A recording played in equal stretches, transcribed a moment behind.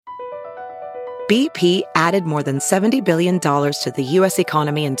BP added more than $70 billion to the U.S.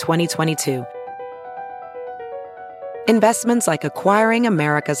 economy in 2022. Investments like acquiring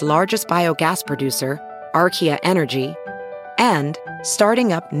America's largest biogas producer, Archaea Energy, and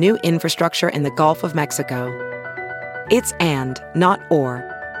starting up new infrastructure in the Gulf of Mexico. It's and, not or.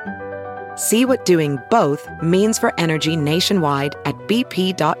 See what doing both means for energy nationwide at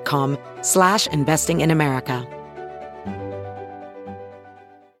bp.com/investing in America.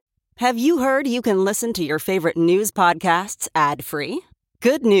 Have you heard you can listen to your favorite news podcasts ad-free?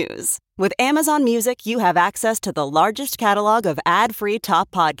 Good news. With Amazon Music, you have access to the largest catalog of ad-free top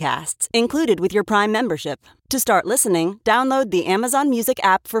podcasts included with your Prime membership. To start listening, download the Amazon Music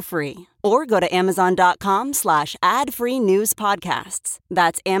app for free or go to amazon.com/ad-free news podcasts.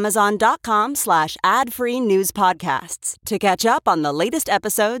 That's amazon.com/ad-free news podcasts to catch up on the latest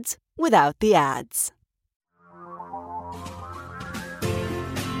episodes without the ads.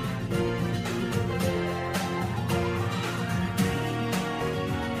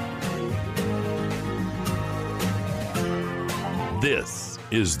 This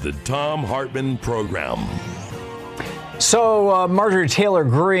is the Thom Hartmann Program. So Marjorie Taylor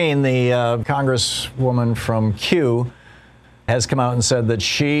Greene, the congresswoman from Q, has come out and said that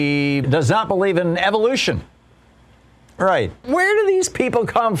she does not believe in evolution. Right. Where do these people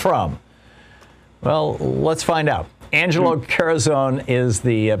come from? Well, let's find out. Angelo Carusone is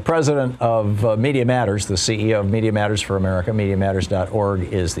the president of Media Matters, the CEO of Media Matters for America.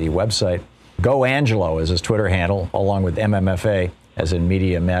 MediaMatters.org is the website. Go Angelo is his Twitter handle, along with MMFA, as in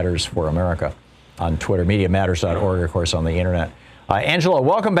Media Matters for America, on Twitter. MediaMatters.org, of course, on the internet. Angelo,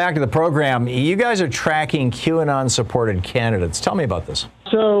 welcome back to the program. You guys are tracking QAnon-supported candidates. Tell me about this.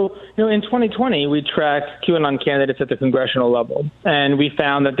 So, in 2020, we tracked QAnon candidates at the congressional level, and we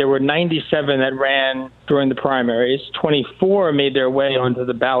found that there were 97 that ran during the primaries. 24 made their way onto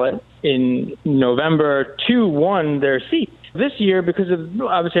the ballot in November. 2 won their seat. This year, because of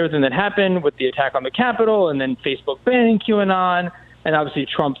obviously everything that happened with the attack on the Capitol and then Facebook banning QAnon and obviously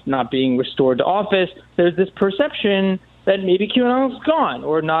Trump not being restored to office, there's this perception that maybe QAnon's gone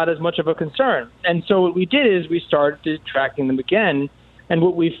or not as much of a concern. And so what we did is we started tracking them again. And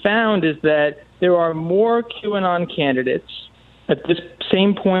what we found is that there are more QAnon candidates at this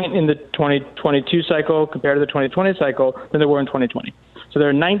same point in the 2022 cycle compared to the 2020 cycle than there were in 2020. So there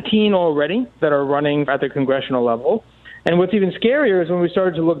are 19 already that are running at the congressional level. And what's even scarier is when we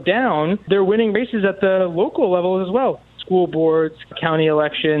started to look down, they're winning races at the local level as well. School boards, county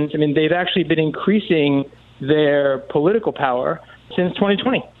elections. I mean, they've actually been increasing their political power since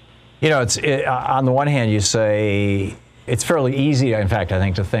 2020. It's on the one hand, you say it's fairly easy, in fact, I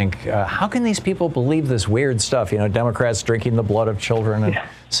think, to think, how can these people believe this weird stuff? Democrats drinking the blood of children and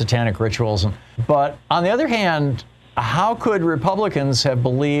satanic rituals. But on the other hand, how could Republicans have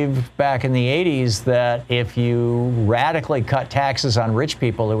believed back in the 80s that if you radically cut taxes on rich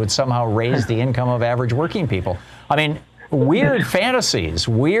people, it would somehow raise the income of average working people? I mean, weird fantasies,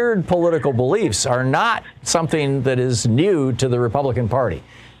 weird political beliefs are not something that is new to the Republican Party.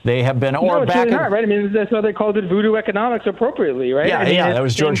 They have been, or back really not, right? I mean, that's why they called it voodoo economics appropriately, right? Yeah, that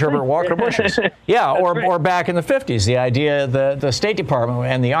was George Herbert Walker Bush's. Yeah, or back in the 50s, the idea that the State Department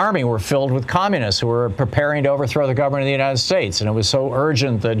and the Army were filled with communists who were preparing to overthrow the government of the United States. And it was so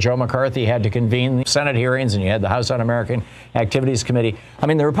urgent that Joe McCarthy had to convene Senate hearings, and you had the House Un-American Activities Committee. I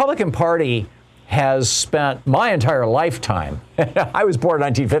mean, the Republican Party has spent my entire lifetime, I was born in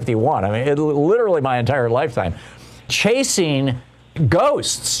 1951, I mean, literally my entire lifetime, chasing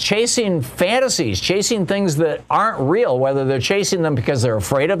ghosts, chasing fantasies, chasing things that aren't real, whether they're chasing them because they're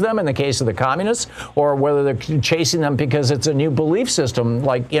afraid of them in the case of the communists, or whether they're chasing them because it's a new belief system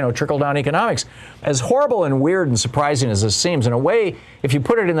like, trickle-down economics. As horrible and weird and surprising as this seems, in a way, if you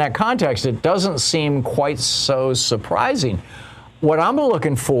put it in that context, it doesn't seem quite so surprising. What I'm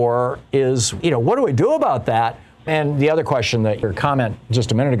looking for is, what do we do about that? And the other question that your comment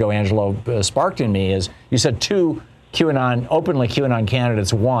just a minute ago, Angelo, sparked in me is, you said 2 openly QAnon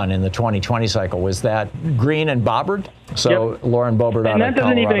candidates won in the 2020 cycle. Was that Greene and Boebert? So yep. Lauren Boebert out of Colorado. And that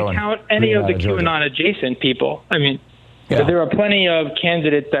doesn't even count any of the QAnon adjacent people. I mean, there are plenty of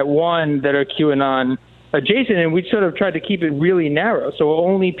candidates that won that are QAnon adjacent, and we sort of tried to keep it really narrow. So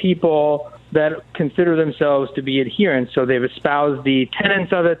only people that consider themselves to be adherents. So they've espoused the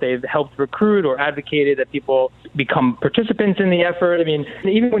tenets of it. They've helped recruit or advocated that people become participants in the effort. I mean,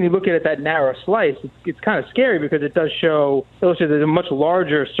 even when you look at it that narrow slice, it's kind of scary because it does illustrate there's a much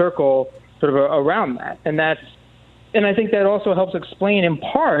larger circle sort of around that. And I think that also helps explain in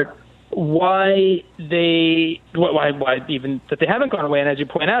part why even that they haven't gone away. And as you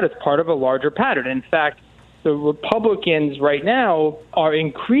point out, it's part of a larger pattern. In fact, the Republicans right now are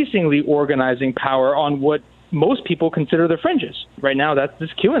increasingly organizing power on what most people consider the fringes. Right now, that's this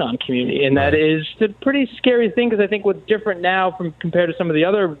QAnon community. And that is a pretty scary thing, because I think what's different now from compared to some of the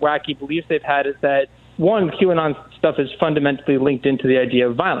other wacky beliefs they've had is that, one, QAnon stuff is fundamentally linked into the idea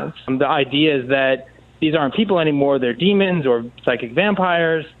of violence. The idea is that these aren't people anymore, they're demons or psychic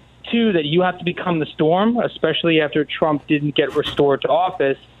vampires. Two, that you have to become the storm, especially after Trump didn't get restored to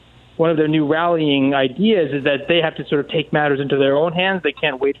office. One of their new rallying ideas is that they have to sort of take matters into their own hands. They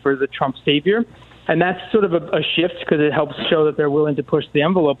can't wait for the Trump savior. And that's sort of a shift, because it helps show that they're willing to push the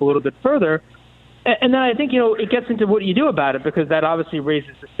envelope a little bit further. And then I think, it gets into what you do about it, because that obviously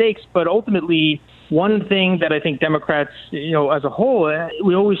raises the stakes. But ultimately, one thing that I think Democrats, as a whole,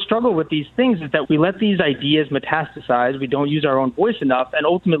 we always struggle with these things, is that we let these ideas metastasize. We don't use our own voice enough. And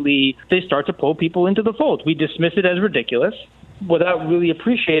ultimately, they start to pull people into the fold. We dismiss it as ridiculous without really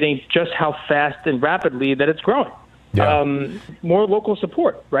appreciating just how fast and rapidly that it's growing. Yeah. More local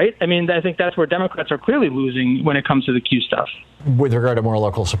support, right? I mean, I think that's where Democrats are clearly losing when it comes to the Q stuff. With regard to more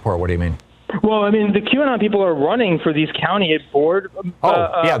local support, what do you mean? Well, I mean, the QAnon people are running for these county board.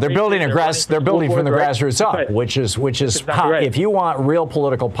 They're building They're building from the grassroots up, right. which is exactly how, right. If you want real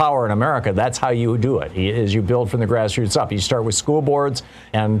political power in America, that's how you do it. Is you build from the grassroots up. You start with school boards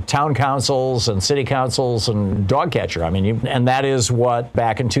and town councils and city councils and dog catcher. I mean, and that is what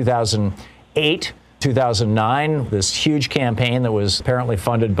back in 2008. 2009, this huge campaign that was apparently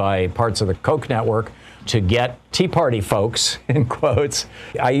funded by parts of the Koch network to get Tea Party folks, in quotes.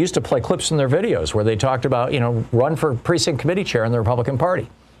 I used to play clips from their videos where they talked about, run for precinct committee chair in the Republican Party,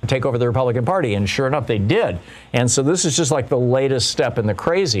 take over the Republican Party. And sure enough, they did. And so this is just like the latest step in the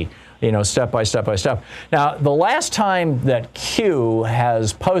crazy, step by step by step. Now, the last time that Q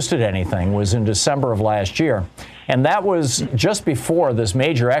has posted anything was in December of last year. And that was just before this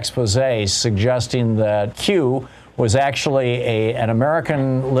major expose suggesting that Q was actually an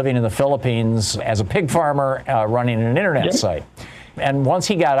American living in the Philippines as a pig farmer running an internet site. And once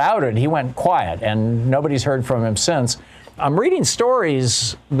he got outed, he went quiet, and nobody's heard from him since. I'm reading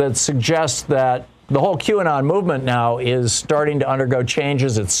stories that suggest that the whole QAnon movement now is starting to undergo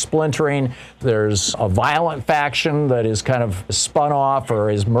changes. It's splintering. There's a violent faction that is kind of spun off or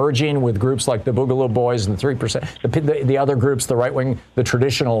is merging with groups like the Boogaloo Boys and the 3%. The other groups, the right-wing, the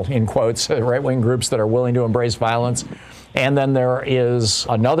traditional, in quotes, right-wing groups that are willing to embrace violence. And then there is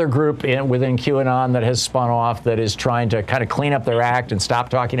another group within QAnon that has spun off that is trying to kind of clean up their act and stop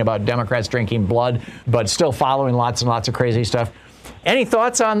talking about Democrats drinking blood, but still following lots and lots of crazy stuff. Any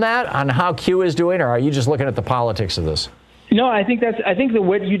thoughts on that, on how Q is doing, or are you just looking at the politics of this? No, I think that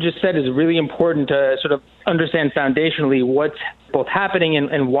what you just said is really important to sort of understand foundationally what's both happening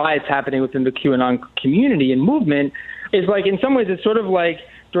and why it's happening within the QAnon community and movement. Is like, in some ways, it's sort of like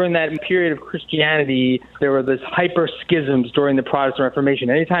during that period of Christianity, there were these hyper schisms during the Protestant Reformation.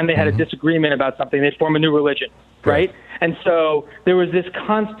 Anytime they had a disagreement about something, they'd form a new religion, right? And so there was this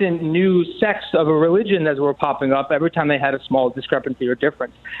constant new sects of a religion that were popping up every time they had a small discrepancy or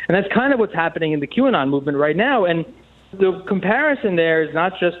difference. And that's kind of what's happening in the QAnon movement right now. And the comparison there is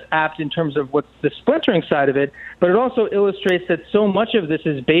not just apt in terms of what's the splintering side of it, but it also illustrates that so much of this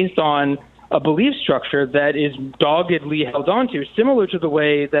is based on a belief structure that is doggedly held onto, similar to the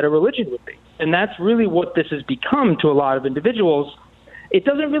way that a religion would be. And that's really what this has become to a lot of individuals. It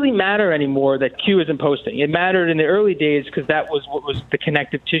doesn't really matter anymore that Q isn't posting. It mattered in the early days because that was what was the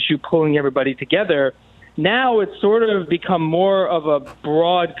connective tissue pulling everybody together. Now it's sort of become more of a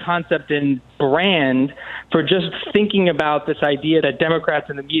broad concept and brand for just thinking about this idea that Democrats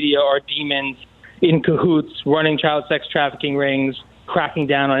and the media are demons in cahoots, running child sex trafficking rings, cracking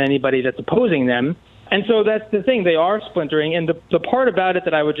down on anybody that's opposing them. And so that's the thing. They are splintering. And the part about it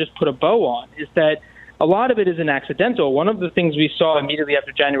that I would just put a bow on is that a lot of it isn't accidental. One of the things we saw immediately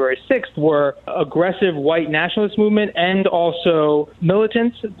after January 6th were aggressive white nationalist movement and also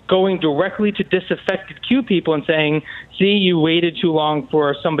militants going directly to disaffected Q people and saying, see, you waited too long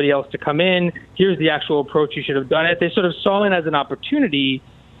for somebody else to come in. Here's the actual approach. You should have done it. They sort of saw it as an opportunity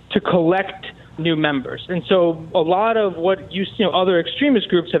to collect new members. And so a lot of what other extremist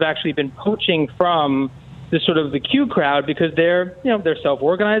groups have actually been poaching from this sort of the Q crowd because they're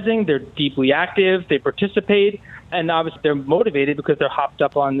self-organizing, they're deeply active, they participate, and obviously they're motivated because they're hopped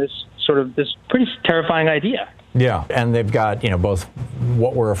up on this pretty terrifying idea. Yeah, and they've got, both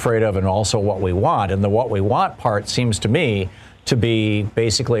what we're afraid of and also what we want. And the what we want part seems to me to be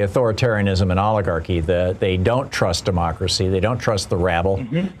basically authoritarianism and oligarchy, that they don't trust democracy, they don't trust the rabble,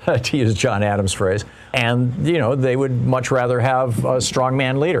 to use John Adams' phrase, and they would much rather have a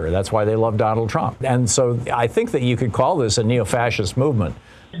strongman leader. That's why they love Donald Trump. And so I think that you could call this a neo-fascist movement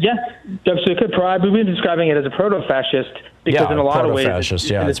Yes, absolutely could. We've been describing it as a proto-fascist because in a lot of ways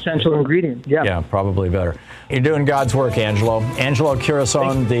it's an essential ingredient. Yeah, probably better. You're doing God's work, Angelo. Angelo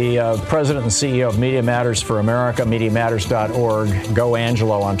Carusone, the president and CEO of Media Matters for America, MediaMatters.org. Go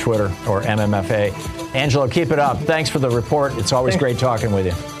Angelo on Twitter, or MMFA. Angelo, keep it up. Thanks for the report. It's always great talking with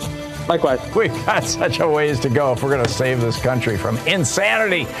you. Likewise. We've got such a ways to go if we're going to save this country from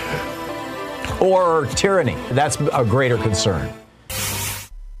insanity or tyranny. That's a greater concern.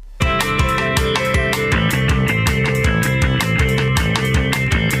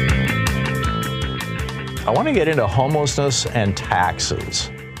 I want to get into homelessness and taxes.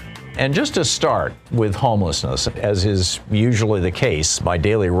 And just to start with homelessness, as is usually the case, my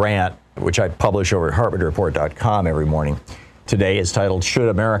daily rant, which I publish over at HartmannReport.com every morning, today is titled, Should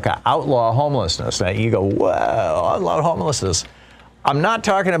America Outlaw Homelessness? Now you go, well, outlaw homelessness. I'm not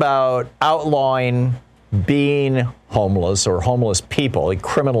talking about outlawing being homeless or homeless people,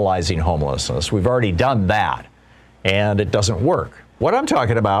 criminalizing homelessness. We've already done that, and it doesn't work. What I'm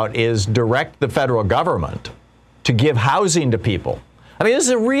talking about is direct the federal government to give housing to people. I mean, this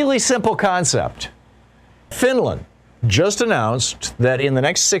is a really simple concept. Finland just announced that in the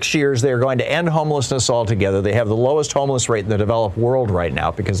next 6 years, they're going to end homelessness altogether. They have the lowest homeless rate in the developed world right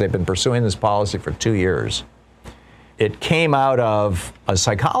now because they've been pursuing this policy for 2 years. It came out of a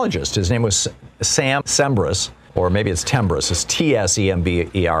psychologist. His name was Sam Sembris, or maybe it's Tembris. It's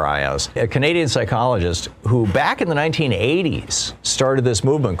T-S-E-M-B-E-R-I-S. A Canadian psychologist who back in the 1980s started this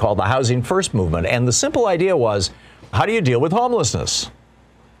movement called the Housing First movement. And the simple idea was, how do you deal with homelessness?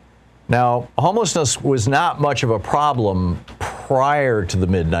 Now, homelessness was not much of a problem prior to the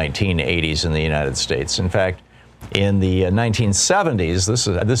mid-1980s in the United States. In fact, in the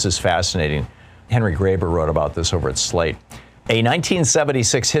 1970s, this is fascinating. Henry Graber wrote about this over at Slate. A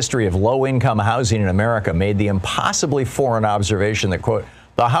 1976 history of low-income housing in America made the impossibly foreign observation that, quote,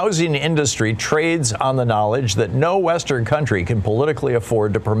 the housing industry trades on the knowledge that no Western country can politically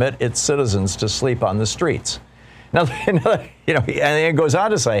afford to permit its citizens to sleep on the streets. Now, and it goes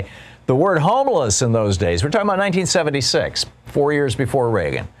on to say, the word homeless in those days, we're talking about 1976, 4 years before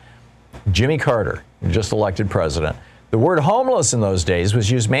Reagan, Jimmy Carter, just elected president. The word homeless in those days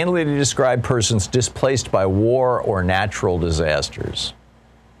was used mainly to describe persons displaced by war or natural disasters.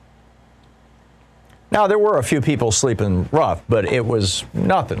 Now, there were a few people sleeping rough, but it was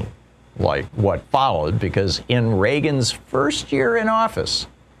nothing like what followed, because in Reagan's first year in office,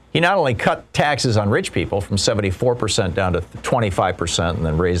 he not only cut taxes on rich people from 74% down to 25% and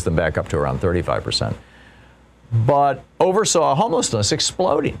then raised them back up to around 35%, but oversaw homelessness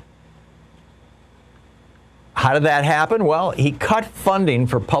exploding. How did that happen? Well, he cut funding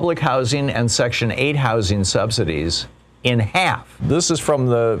for public housing and Section 8 housing subsidies in half. This is from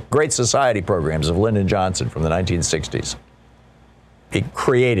the Great Society programs of Lyndon Johnson from the 1960s. He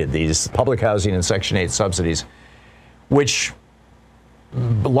created these public housing and Section 8 subsidies, which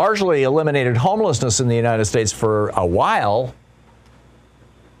largely eliminated homelessness in the United States for a while.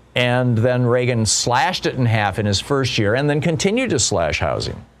 And then Reagan slashed it in half in his first year and then continued to slash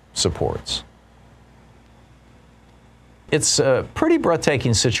housing supports. It's a pretty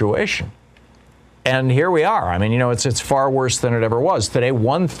breathtaking situation. And here we are. I mean, it's far worse than it ever was. Today,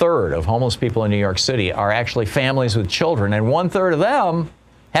 1/3 of homeless people in New York City are actually families with children, and 1/3 of them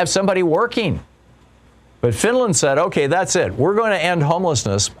have somebody working. But Finland said, okay, that's it. We're going to end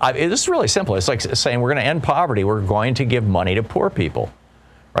homelessness. This is really simple. It's like saying we're going to end poverty. We're going to give money to poor people,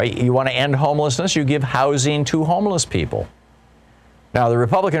 right? You want to end homelessness, you give housing to homeless people. Now, the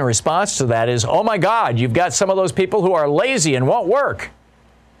Republican response to that is, oh, my God, you've got some of those people who are lazy and won't work.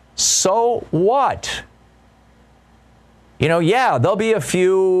 So what? There'll be a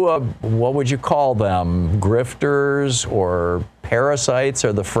few, what would you call them, grifters or parasites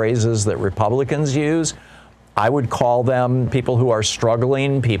are the phrases that Republicans use. I would call them people who are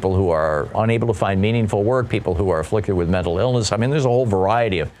struggling, people who are unable to find meaningful work, people who are afflicted with mental illness. I mean, there's a whole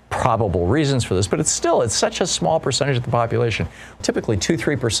variety of probable reasons for this, but it's such a small percentage of the population, typically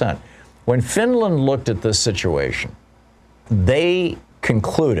 2-3%. When Finland looked at this situation, they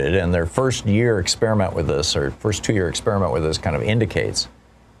concluded, and their first 2-year experiment with this kind of indicates,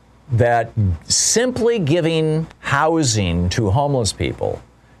 that simply giving housing to homeless people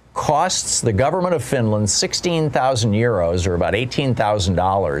costs the government of Finland 16,000 euros, or about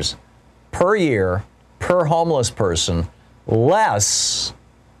 $18,000 per year per homeless person, less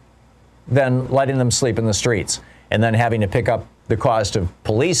than letting them sleep in the streets and then having to pick up the cost of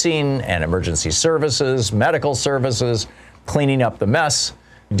policing and emergency services, medical services, cleaning up the mess,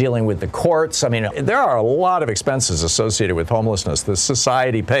 dealing with the courts. I mean, there are a lot of expenses associated with homelessness that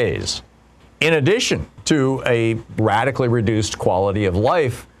society pays. in addition to a radically reduced quality of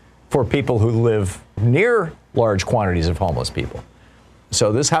life for people who live near large quantities of homeless people.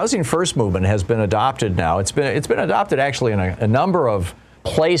 So this Housing First movement has been adopted now. It's been adopted actually in a number of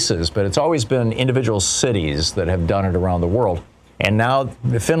places, but it's always been individual cities that have done it around the world. And now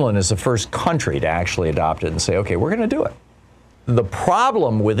Finland is the first country to actually adopt it and say, okay, we're going to do it. The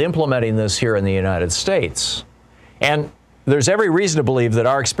problem with implementing this here in the United States, and there's every reason to believe that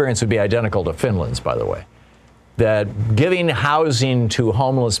our experience would be identical to Finland's, by the way, that giving housing to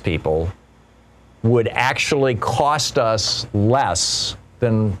homeless people would actually cost us less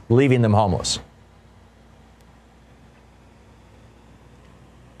than leaving them homeless.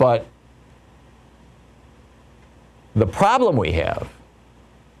 But the problem we have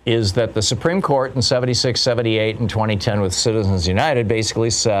is that the Supreme Court in 76, 78, and 2010 with Citizens United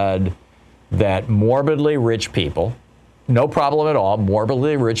basically said that morbidly rich people, no problem at all,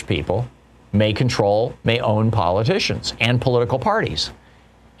 morbidly rich people may own politicians and political parties.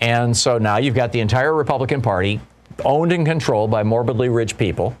 And so now you've got the entire Republican Party owned and controlled by morbidly rich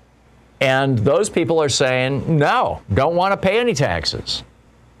people. And those people are saying, no, don't want to pay any taxes.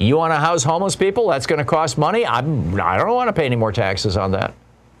 You want to house homeless people? That's going to cost money. I don't want to pay any more taxes on that.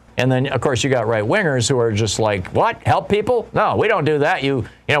 And then, of course, you got right-wingers who are just like, what? Help people? No, we don't do that. You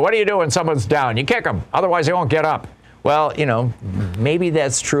know, what do you do when someone's down? You kick them. Otherwise, they won't get up. Well, you know, maybe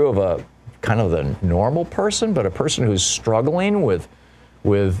that's true of a kind of the normal person, but a person who's struggling with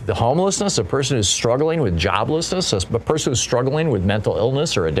the homelessness, a person who's struggling with joblessness, a person who's struggling with mental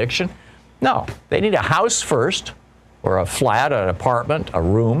illness or addiction. No, they need a house first, or a flat, an apartment, a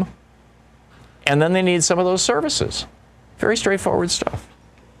room, and then they need some of those services. Very straightforward stuff.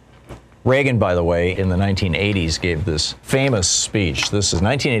 Reagan, by the way, in the 1980s gave this famous speech. This is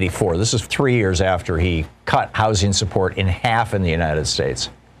 1984. This is 3 years after he cut housing support in half in the United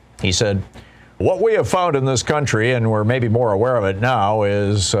States. He said, what we have found in this country, and we're maybe more aware of it now,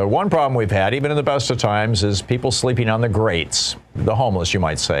 is one problem we've had, even in the best of times, is people sleeping on the grates, the homeless, you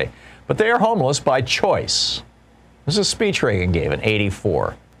might say. But they are homeless by choice. This is a speech Reagan gave in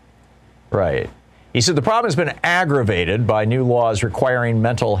 84. Right. He said the problem has been aggravated by new laws requiring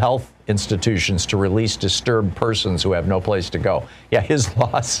mental health institutions to release disturbed persons who have no place to go. Yeah, his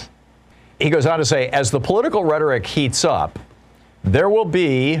laws. He goes on to say, as the political rhetoric heats up, there will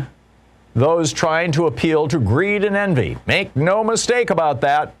be those trying to appeal to greed and envy. Make no mistake about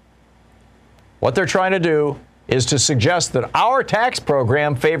that. What they're trying to do is to suggest that our tax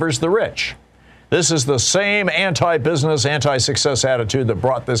program favors the rich. This is the same anti-business, anti-success attitude that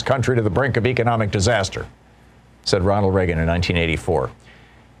brought this country to the brink of economic disaster, said Ronald Reagan in 1984.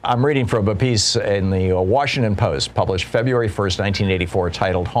 I'm reading from a piece in the Washington Post, published February 1st, 1984,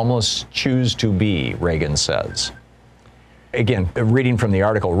 titled Homeless Choose to Be, Reagan Says. Again, reading from the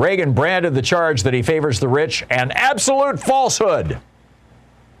article, Reagan branded the charge that he favors the rich an absolute falsehood.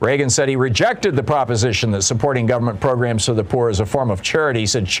 Reagan said he rejected the proposition that supporting government programs for the poor is a form of charity. He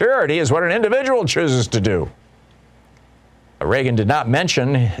said charity is what an individual chooses to do. Reagan did not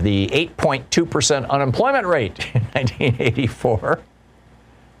mention the 8.2% unemployment rate in 1984.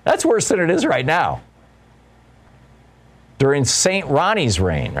 That's worse than it is right now. During St. Ronnie's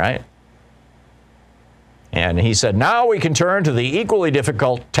reign, right? And he said, now we can turn to the equally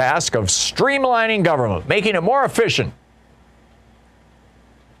difficult task of streamlining government, making it more efficient.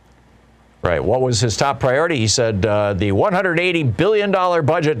 Right. What was his top priority? He said the $180 billion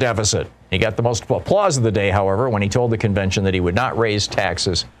budget deficit. He got the most applause of the day, however, when he told the convention that he would not raise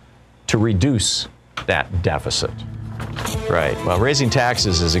taxes to reduce that deficit. Right. Well, raising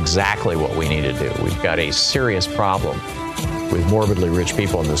taxes is exactly what we need to do. We've got a serious problem with morbidly rich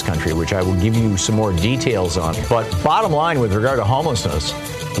people in this country, which I will give you some more details on. But bottom line with regard to homelessness,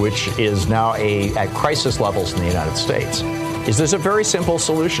 which is now at crisis levels in the United States, is there's a very simple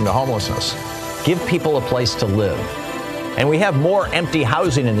solution to homelessness. Give people a place to live. And we have more empty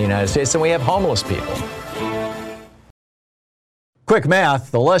housing in the United States than we have homeless people. Quick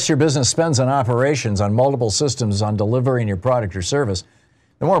math, the less your business spends on operations, on multiple systems, on delivering your product or service,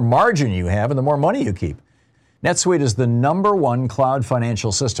 the more margin you have and the more money you keep. NetSuite is the #1 cloud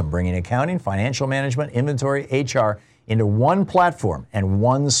financial system, bringing accounting, financial management, inventory, HR into one platform and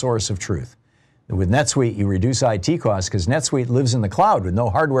one source of truth. With NetSuite, you reduce IT costs because NetSuite lives in the cloud with no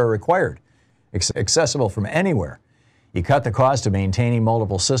hardware required, accessible from anywhere. You cut the cost of maintaining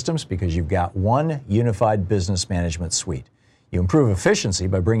multiple systems because you've got one unified business management suite. You improve efficiency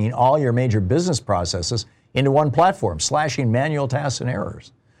by bringing all your major business processes into one platform, slashing manual tasks and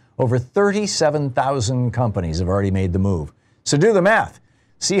errors. Over 37,000 companies have already made the move. So do the math.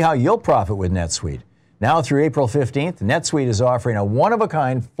 See how you'll profit with NetSuite. Now through April 15th, NetSuite is offering a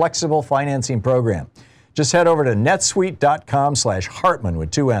one-of-a-kind flexible financing program. Just head over to netsuite.com/Hartman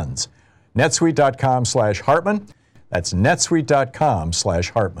with 2 N's. netsuite.com/Hartman. That's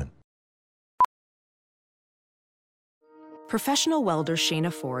netsuite.com/Hartman. Professional welder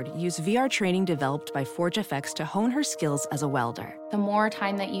Shayna Ford used VR training developed by ForgeFX to hone her skills as a welder. The more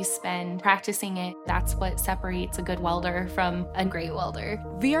time that you spend practicing it, that's what separates a good welder from a great welder.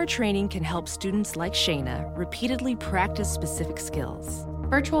 VR training can help students like Shayna repeatedly practice specific skills.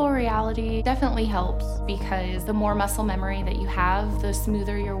 Virtual reality definitely helps because the more muscle memory that you have, the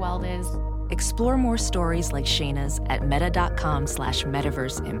smoother your weld is. Explore more stories like Shayna's at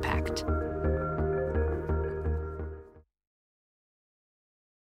meta.com/metaverseimpact.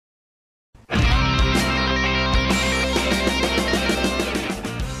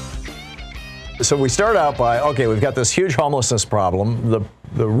 So we start out by, okay, we've got this huge homelessness problem.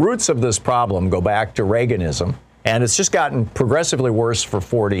 The roots of this problem go back to Reaganism, and it's just gotten progressively worse for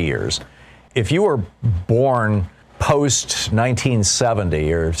 40 years. If you were born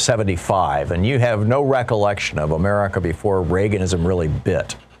post-1970 or 75, and you have no recollection of America before Reaganism really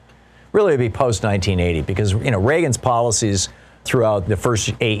bit, really it'd be post-1980, because, you know, Reagan's policies throughout the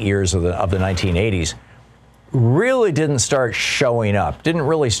first 8 years of the 1980s really didn't start showing up, didn't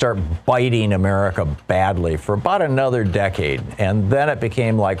really start biting America badly for about another decade. And then it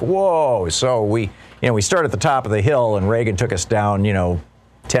became like, whoa, so we start at the top of the hill and Reagan took us down,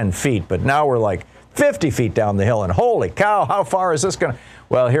 10 feet, but now we're like 50 feet down the hill and holy cow, how far is this going to?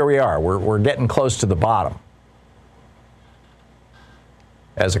 Well, here we are. We're getting close to the bottom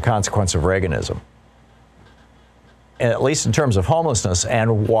as a consequence of Reaganism, at least in terms of homelessness.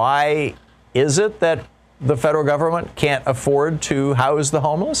 And why is it that the federal government can't afford to house the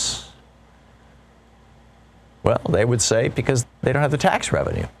homeless? Well, they would say because they don't have the tax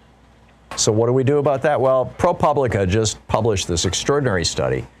revenue. So what do we do about that? Well, ProPublica just published this extraordinary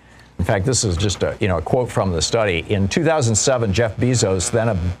study. In fact, this is just a quote from the study. In 2007, Jeff Bezos, then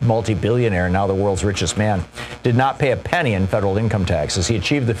a multi-billionaire, now the world's richest man, did not pay a penny in federal income taxes. He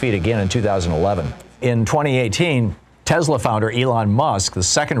achieved the feat again in 2011. In 2018, Tesla founder Elon Musk, the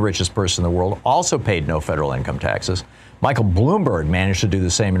second richest person in the world, also paid no federal income taxes. Michael Bloomberg managed to do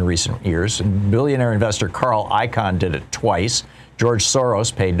the same in recent years. And billionaire investor Carl Icahn did it twice. George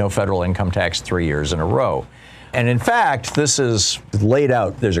Soros paid no federal income tax 3 years in a row. And in fact, this is laid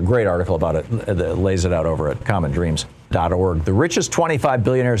out. There's a great article about it that lays it out over at commondreams.org. The richest 25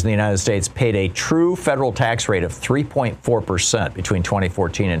 billionaires in the United States paid a true federal tax rate of 3.4% between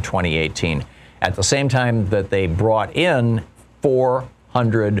 2014 and 2018. At the same time that they brought in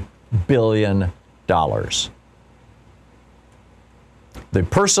 $400 billion. The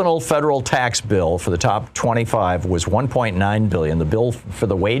personal federal tax bill for the top 25 was $1.9 billion. The bill for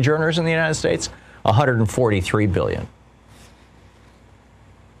the wage earners in the United States, $143 billion.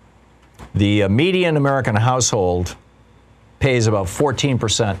 The median American household pays about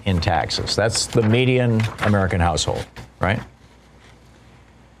 14% in taxes. That's the median American household, right?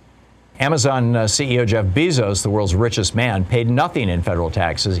 Amazon CEO Jeff Bezos, the world's richest man, paid nothing in federal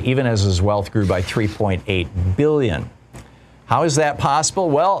taxes, even as his wealth grew by $3.8 billion. How is that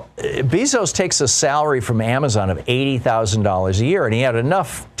possible? Well, Bezos takes a salary from Amazon of $80,000 a year, and he had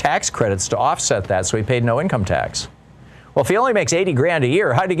enough tax credits to offset that, so he paid no income tax. Well, if he only makes $80,000 a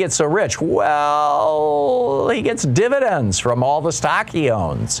year, how did he get so rich? Well, he gets dividends from all the stock he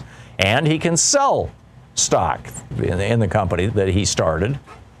owns, and he can sell stock in the company that he started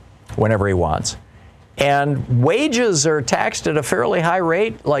whenever he wants. And wages are taxed at a fairly high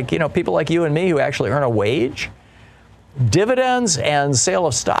rate, like, people like you and me who actually earn a wage. Dividends and sale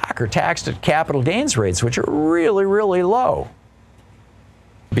of stock are taxed at capital gains rates, which are really, really low.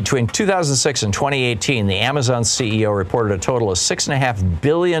 Between 2006 and 2018, the Amazon CEO reported a total of $6.5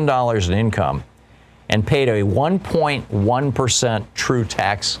 billion in income and paid a 1.1% true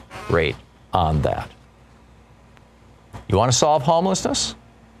tax rate on that. You want to solve homelessness?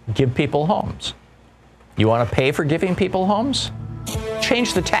 Give people homes. You want to pay for giving people homes?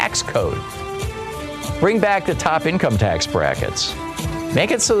 Change the tax code. Bring back the top income tax brackets. Make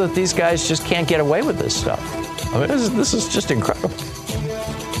it so that these guys just can't get away with this stuff. I mean, this is just incredible.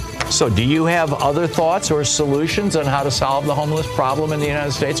 So do you have other thoughts or solutions on how to solve the homeless problem in the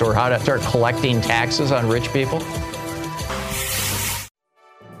United States, or how to start collecting taxes on rich people?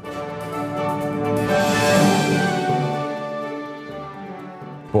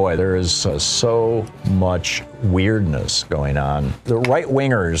 Boy, there is so much weirdness going on. The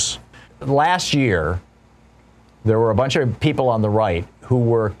right-wingers, last year, there were a bunch of people on the right who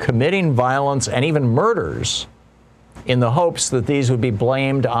were committing violence and even murders in the hopes that these would be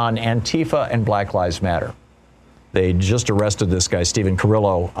blamed on Antifa and Black Lives Matter. They just arrested this guy, Stephen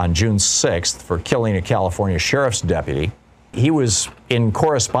Carrillo, on June 6th for killing a California sheriff's deputy. He was in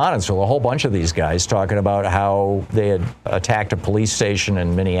correspondence with a whole bunch of these guys talking about how they had attacked a police station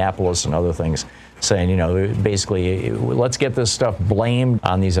in Minneapolis and other things, saying, you know, basically, let's get this stuff blamed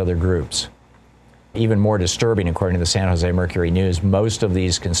on these other groups. Even more disturbing, according to the San Jose Mercury News, most of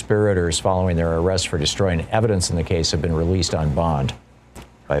these conspirators following their arrest for destroying evidence in the case have been released on bond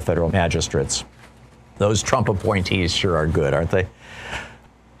by federal magistrates. Those Trump appointees sure are good, aren't they?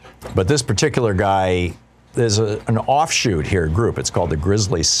 But this particular guy, there's an offshoot here group. It's called the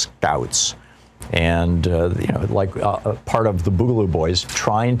Grizzly Scouts. And, part of the Boogaloo Boys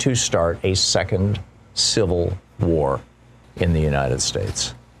trying to start a second civil war in the United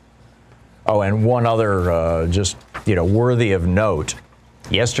States. Oh, and one other worthy of note.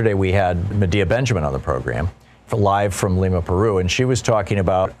 Yesterday we had Medea Benjamin on the program, live from Lima, Peru, and she was talking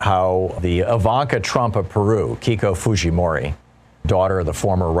about how the Ivanka Trump of Peru, Keiko Fujimori, daughter of the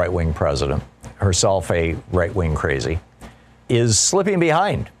former right-wing president, herself a right-wing crazy, is slipping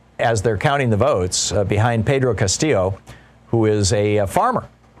behind as they're counting the votes behind Pedro Castillo, who is a farmer.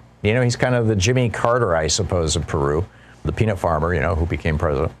 You know, he's kind of the Jimmy Carter, I suppose, of Peru, the peanut farmer, who became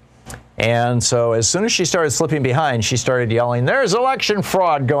president. And so as soon as she started slipping behind, she started yelling, "There's election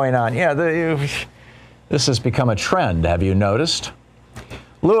fraud going on." Yeah, this has become a trend. Have you noticed?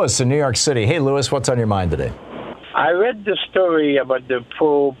 Lewis in New York City. Hey, Lewis, what's on your mind today? I read the story about the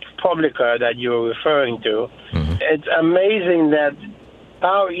ProPublica that you're referring to. Mm-hmm. It's amazing that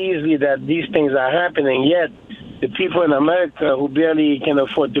how easily that these things are happening, yet the people in America who barely can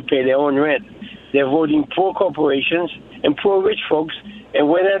afford to pay their own rent, they're voting pro corporations and pro rich folks, and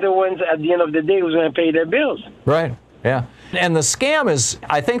we're the ones at the end of the day who's going to pay their bills. Right, yeah. And the scam is,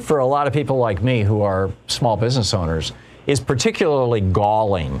 I think for a lot of people like me who are small business owners, is particularly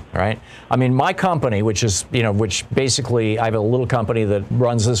galling, right? I mean, my company, which basically, I have a little company that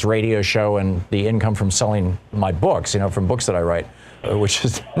runs this radio show and the income from selling my books, from books that I write, which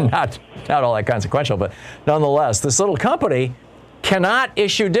is not all that consequential, but nonetheless, this little company cannot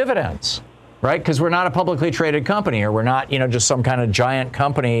issue dividends, right? Because we're not a publicly traded company, or we're not, just some kind of giant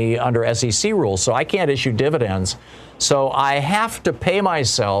company under SEC rules. So I can't issue dividends. So I have to pay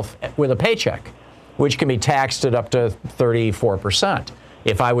myself with a paycheck, which can be taxed at up to 34%.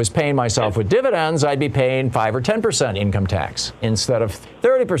 If I was paying myself with dividends, I'd be paying 5 or 10% income tax instead of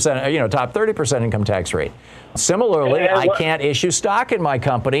 30%, top 30% income tax rate. Similarly, I can't issue stock in my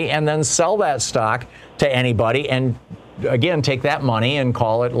company and then sell that stock to anybody and, again, take that money and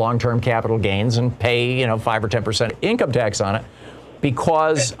call it long-term capital gains and pay, 5 or 10% income tax on it,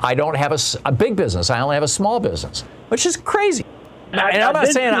 because I don't have a big business. I only have a small business, which is crazy. And I'm not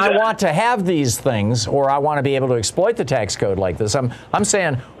saying I want to have these things or I want to be able to exploit the tax code like this. I'm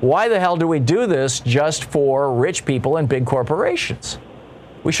saying, why the hell do we do this just for rich people and big corporations?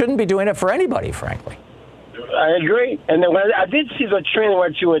 We shouldn't be doing it for anybody, frankly. I agree. And I did see the trend,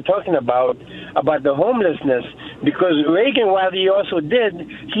 what you were talking about the homelessness, because Reagan, what he also did,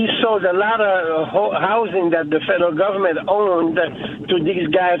 he sold a lot of housing that the federal government owned to these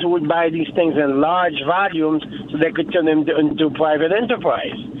guys who would buy these things in large volumes so they could turn them into private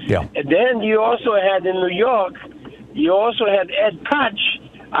enterprise. Yeah. And then you also had in New York, Ed Koch,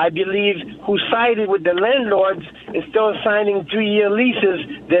 I believe, who sided with the landlords, instead of signing 3-year leases,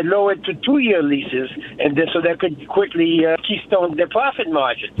 they lowered to 2-year leases, and so they could quickly keystone their profit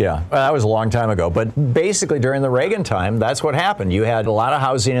margin. Yeah, well, that was a long time ago. But basically, during the Reagan time, that's what happened. You had a lot of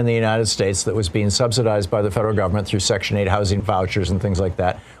housing in the United States that was being subsidized by the federal government through Section 8 housing vouchers and things like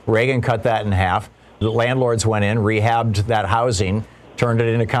that. Reagan cut that in half. The landlords went in, rehabbed that housing, turned it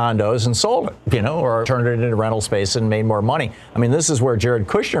into condos and sold it, or turned it into rental space and made more money. I mean, this is where Jared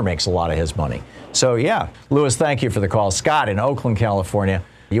Kushner makes a lot of his money. So, yeah. Lewis, thank you for the call. Scott in Oakland, California.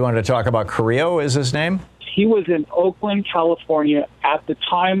 You wanted to talk about Carrillo, is his name? He was in Oakland, California at the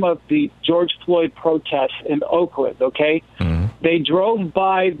time of the George Floyd protests in Oakland, okay? Mm-hmm. They drove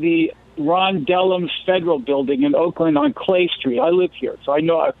by the Ron Dellum's Federal Building in Oakland on Clay Street. I live here, so I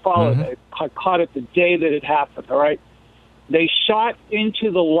know I followed it. I caught it the day that it happened, all right? They shot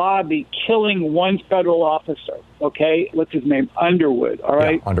into the lobby, killing one federal officer, okay? What's his name? Underwood, all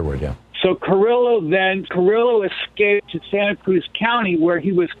right? Yeah, Underwood, yeah. So Carrillo escaped to Santa Cruz County, where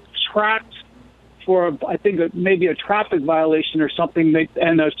he was trapped for, I think, maybe a traffic violation or something,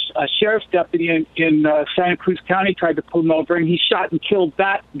 and a sheriff's deputy in Santa Cruz County tried to pull him over, and he shot and killed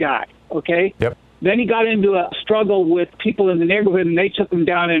that guy, okay? Yep. Then he got into a struggle with people in the neighborhood, and they took him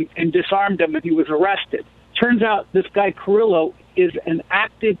down and disarmed him, and he was arrested. Turns out this guy Carrillo is an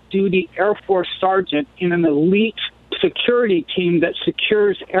active duty Air Force sergeant in an elite security team that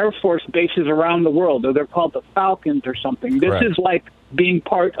secures Air Force bases around the world, or they're called the Falcons or something. This Correct. is like being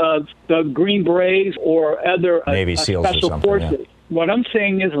part of the Green Berets or other Navy SEALs special or something, forces. yeah. What I'm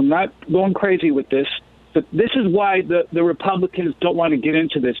saying is, I'm not going crazy with this, but this is why the Republicans don't want to get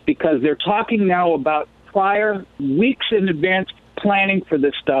into this, because they're talking now about prior, weeks in advance planning for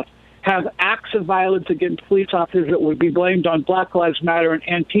this stuff, have acts of violence against police officers that would be blamed on Black Lives Matter and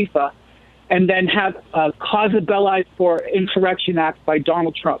Antifa, and then have a causa belli for Insurrection Act by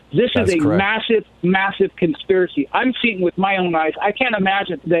Donald Trump. This That's is a correct. massive, massive conspiracy. I'm seeing with my own eyes. I can't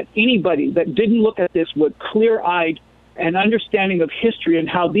imagine that anybody that didn't look at this with clear-eyed and understanding of history and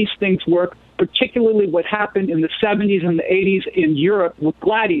how these things work, particularly what happened in the 70s and the 80s in Europe with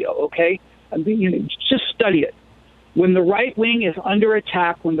Gladio, okay? I mean, just study it. When the right wing is under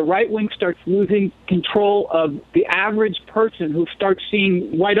attack, when the right wing starts losing control of the average person who starts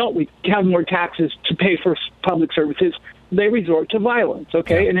seeing, why don't we have more taxes to pay for public services, they resort to violence,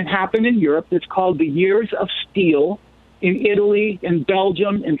 okay? Yeah. And it happened in Europe. It's called the Years of Steel. In Italy, in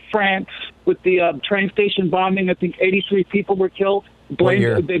Belgium, in France, with the train station bombing, I think 83 people were killed.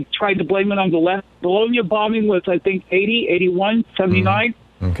 They tried to blame it on the left. Bologna bombing was, I think, 80, 81, 79.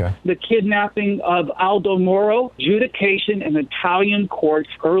 Okay. The kidnapping of Aldo Moro, adjudication in Italian courts,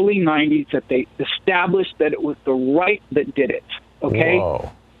 early 90s, that they established that it was the right that did it, okay?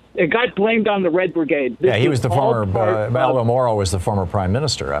 Whoa. It got blamed on the Red Brigade. Yeah, he was the former, Aldo Moro was the former prime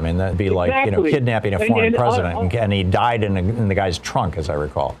minister. I mean, that'd be like, kidnapping a foreign president, and he died in the guy's trunk, as I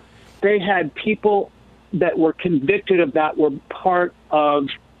recall. They had people that were convicted of that were part of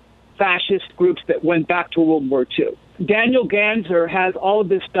fascist groups that went back to World War II. Daniel Ganser has all of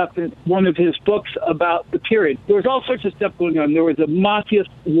this stuff in one of his books about the period. There was all sorts of stuff going on. There was the mafia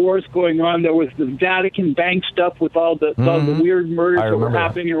wars going on. There was the Vatican Bank stuff with all the weird murders that were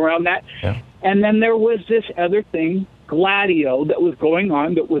happening around that. Yeah. And then there was this other thing, Gladio, that was going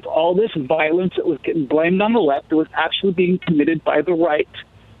on, that was all this violence that was getting blamed on the left, that was actually being committed by the right.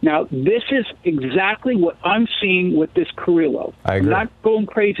 Now, this is exactly what I'm seeing with this Carrillo. I agree. I'm not going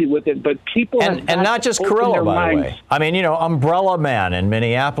crazy with it, but people and not just Carrillo, by the way. I mean, Umbrella Man in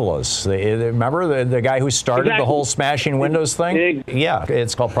Minneapolis. Remember the guy who started the whole smashing windows thing? Yeah,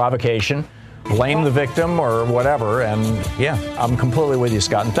 it's called provocation. Blame the victim or whatever. And yeah, I'm completely with you,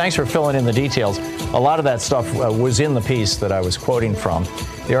 Scott. And thanks for filling in the details. A lot of that stuff was in the piece that I was quoting from.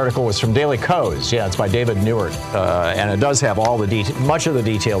 The article was from Daily Kos. Yeah, it's by David Newart. And it does have all the much of the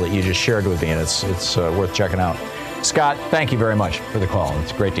detail that you just shared with me. And it's worth checking out. Scott, thank you very much for the call.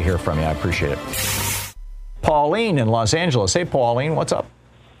 It's great to hear from you. I appreciate it. Pauline in Los Angeles. Hey, Pauline, what's up?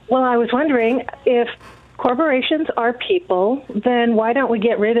 Well, I was wondering, if corporations are people, then why don't we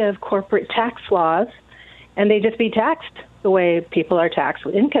get rid of corporate tax laws and they just be taxed the way people are taxed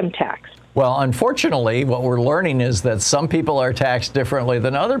with income tax? Well, unfortunately, what we're learning is that some people are taxed differently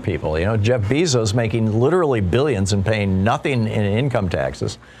than other people. Jeff Bezos making literally billions and paying nothing in income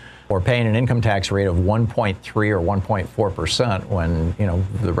taxes, or paying an income tax rate of 1.3 or 1.4% when,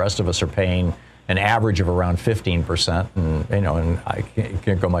 the rest of us are paying an average of around 15%. And I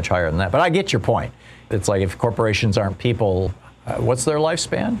can't go much higher than that. But I get your point. It's like, if corporations aren't people, what's their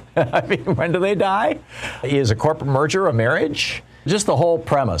lifespan? I mean, when do they die? Is a corporate merger a marriage? Just the whole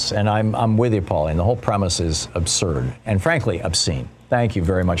premise, and I'm with you, Pauline, the whole premise is absurd and, frankly, obscene. Thank you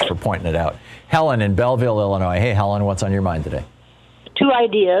very much for pointing it out. Helen in Belleville, Illinois. Hey, Helen, what's on your mind today? Two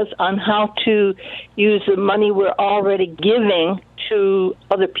ideas on how to use the money we're already giving to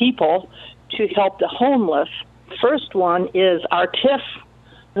other people to help the homeless. First one is our TIF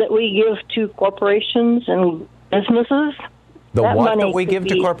that we give to corporations and businesses. The what that we give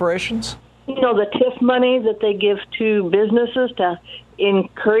to corporations? The TIF money that they give to businesses to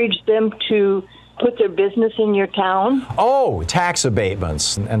encourage them to put their business in your town. Oh, tax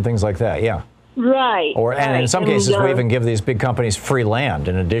abatements and things like that, yeah. Right. And in some cases, we even give these big companies free land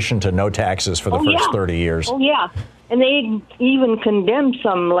in addition to no taxes for the first 30 years. Oh, yeah. And they even condemn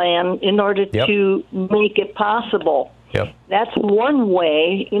some land in order to make it possible. Yep. That's one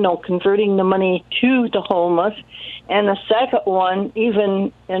way, converting the money to the homeless. And the second one,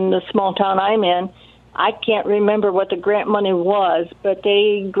 even in the small town I'm in, I can't remember what the grant money was, but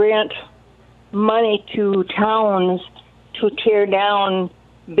they grant money to towns to tear down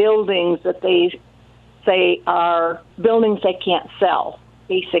buildings that they say are buildings they can't sell,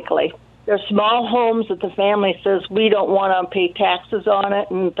 basically. They're small homes that the family says, we don't want to pay taxes on it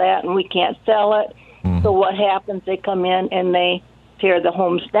and we can't sell it. So what happens, they come in and they tear the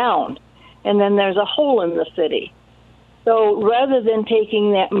homes down. And then there's a hole in the city. So rather than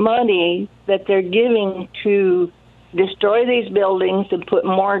taking that money that they're giving to destroy these buildings and put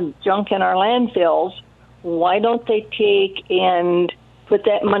more junk in our landfills, why don't they take and put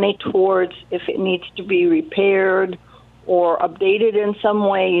that money towards if it needs to be repaired or updated in some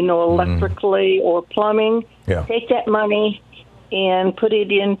way, electrically or plumbing? Yeah. Take that money and put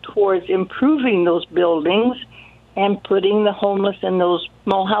it in towards improving those buildings and putting the homeless in those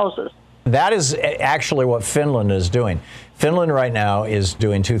small houses. That is actually what Finland is doing. Finland right now is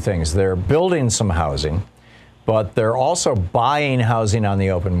doing two things. They're building some housing, but they're also buying housing on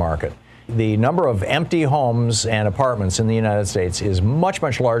the open market. The number of empty homes and apartments in the United States is much,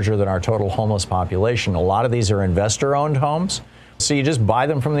 much larger than our total homeless population. A lot of these are investor-owned homes. So you just buy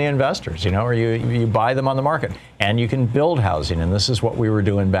them from the investors, or you buy them on the market. And you can build housing, and this is what we were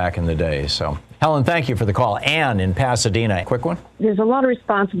doing back in the day. So, Helen, thank you for the call. Ann in Pasadena, quick one. There's a lot of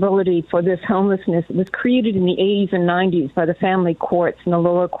responsibility for this homelessness. It was created in the 80s and 90s by the family courts and the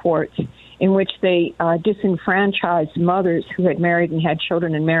lower courts, in which they disenfranchised mothers who had married and had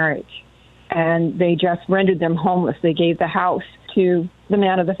children in marriage. And they just rendered them homeless. They gave the house to the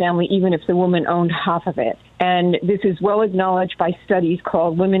man of the family, even if the woman owned half of it. And this is well acknowledged by studies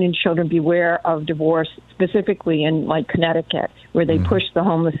called Women and Children Beware of Divorce, specifically in Connecticut, where they pushed the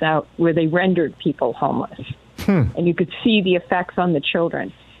homeless out, where they rendered people homeless. And you could see the effects on the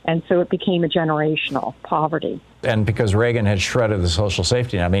children. And so it became a generational poverty. And because Reagan had shredded the social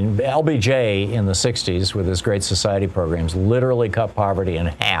safety net. I mean, LBJ in the 60s with his Great Society programs literally cut poverty in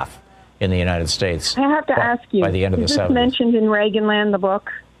half in the United States. I have to ask you, by the end of the 70s. Is this mentioned in Reaganland, the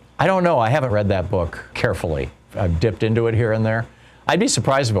book? I don't know. I haven't read that book carefully. I've dipped into it here and there. I'd be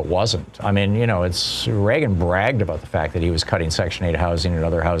surprised if it wasn't. I mean, Reagan bragged about the fact that he was cutting Section 8 housing and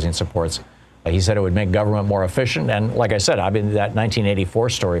other housing supports. He said it would make government more efficient. And like I said, that 1984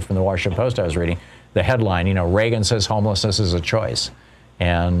 story from the Washington Post I was reading, the headline, Reagan says homelessness is a choice.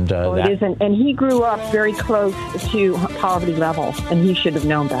 And it isn't. And he grew up very close to poverty level, and he should have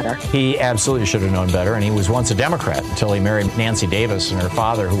known better. He absolutely should have known better, and he was once a Democrat until he married Nancy Davis, and her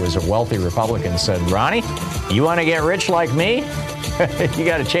father, who was a wealthy Republican, said, Ronnie, you want to get rich like me? You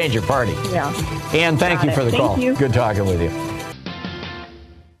got to change your party. Yeah. Ann, thank you for the call. You. Good talking with you.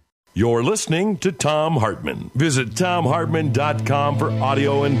 You're listening to Thom Hartmann. Visit ThomHartmann.com for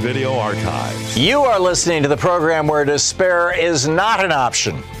audio and video archives. You are listening to the program where despair is not an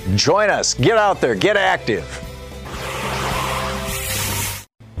option. Join us. Get out there. Get active.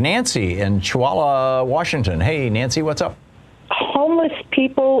 Nancy in Chihuahua, Washington. Hey, Nancy, what's up? Homeless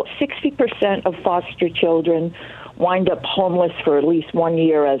people, 60% of foster children wind up homeless for at least 1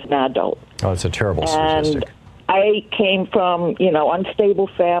 year as an adult. Oh, it's a terrible statistic. I came from, unstable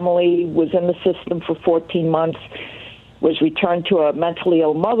family, was in the system for 14 months, was returned to a mentally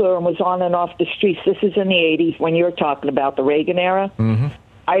ill mother, and was on and off the streets. This is in the 80s when you're talking about the Reagan era. Mm-hmm.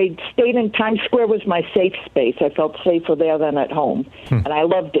 I stayed in Times Square was my safe space. I felt safer there than at home. And I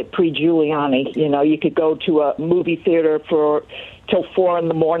loved it pre-Giuliani. You could go to a movie theater till 4 in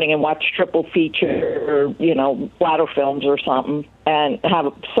the morning and watch triple feature or, splatter films or something and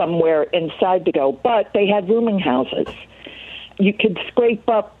have somewhere inside to go. But they had rooming houses. You could scrape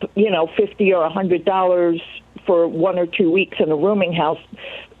up, $50 or $100 for 1 or 2 weeks in a rooming house,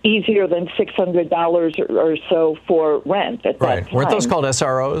 easier than $600 or so for rent at that time. Weren't those called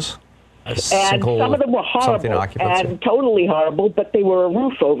SROs? And some of them were horrible and totally horrible, but they were a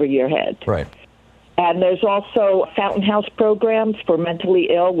roof over your head. Right. And there's also Fountain House programs for mentally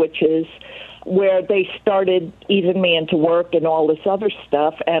ill, which is where they started easing me into work and all this other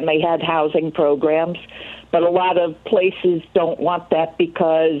stuff, and they had housing programs. But a lot of places don't want that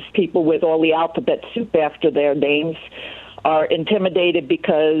because people with all the alphabet soup after their names are intimidated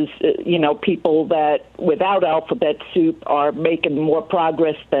because, people that without alphabet soup are making more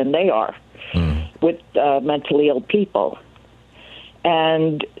progress than they are with mentally ill people.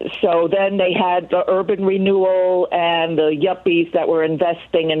 And so then they had the urban renewal and the yuppies that were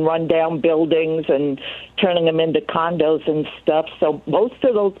investing in rundown buildings and turning them into condos and stuff. So most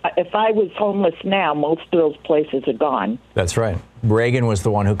of those, if I was homeless now, most of those places are gone. That's right. Reagan was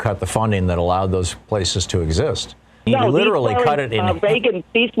the one who cut the funding that allowed those places to exist. He literally cut it in. Reagan,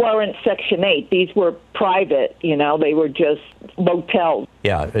 these weren't Section 8. These were private, they were just motels.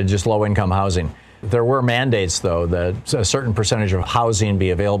 Yeah, just low-income housing. There were mandates, though, that a certain percentage of housing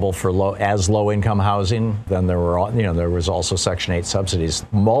be available for low-income housing. Then there were, there was also Section 8 subsidies,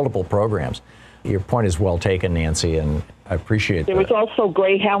 multiple programs. Your point is well taken, Nancy, and I appreciate that. There was also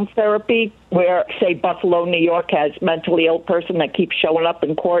Greyhound therapy where, say, Buffalo, New York has mentally ill person that keeps showing up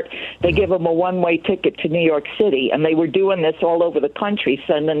in court. They give them a one-way ticket to New York City, and they were doing this all over the country,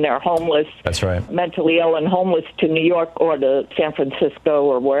 sending their homeless, that's right, mentally ill and homeless to New York or to San Francisco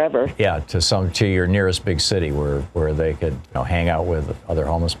or wherever. Yeah, to your nearest big city where they could hang out with other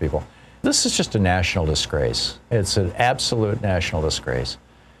homeless people. This is just a national disgrace. It's an absolute national disgrace.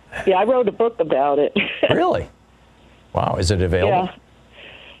 Yeah, I wrote a book about it. Really? Wow. Is it available?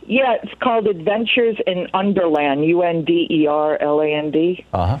 Yeah, it's called Adventures in Underland, Underland.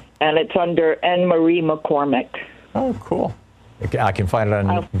 Uh-huh. And it's under N. Marie McCormick. Oh, cool. I can find it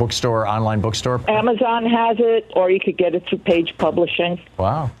on bookstore, online bookstore? Amazon has it, or you could get it through Page Publishing.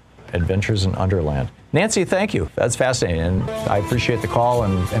 Wow. Adventures in Underland. Nancy, thank you. That's fascinating, and I appreciate the call,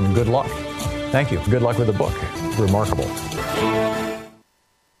 and good luck. Thank you. Good luck with the book. Remarkable.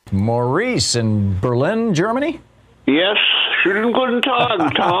 Maurice in Berlin, Germany? Yes. Schönen guten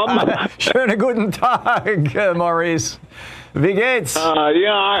Tag, Tom. Schönen guten Tag, Maurice. Wie geht's?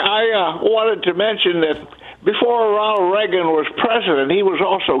 I wanted to mention that before Ronald Reagan was president, he was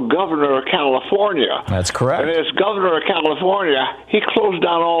also governor of California. That's correct. And as governor of California, he closed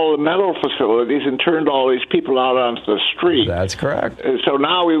down all the mental facilities and turned all these people out onto the street. That's correct. So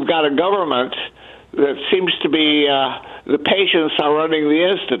now we've got a government that seems to be the patients are running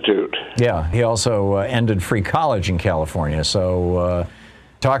the institute. Yeah, he also ended free college in California. So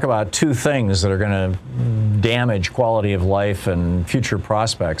talk about two things that are going to damage quality of life and future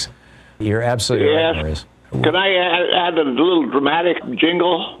prospects. You're absolutely right, Maurice. Can I add a little dramatic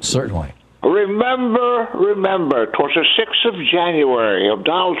jingle? Certainly. Remember, 'twas the 6th of January of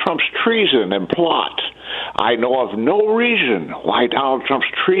Donald Trump's treason and plot. I know of no reason why Donald Trump's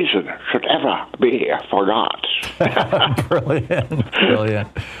treason should ever be forgot.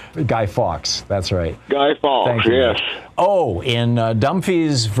 Brilliant. Guy Fawkes, that's right. Guy Fawkes, yes. Oh, in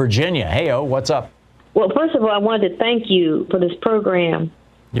Dumfries, Virginia. Hey, what's up? Well, first of all, I wanted to thank you for this program.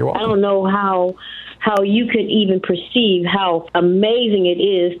 You're welcome. I don't know how you could even perceive how amazing it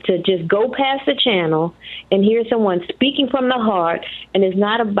is to just go past the channel and hear someone speaking from the heart, and it's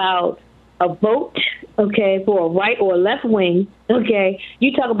not about a vote, okay, for a right or a left wing, okay?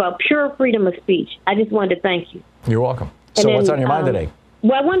 You talk about pure freedom of speech. I just wanted to thank you. You're welcome. So what's on your mind today?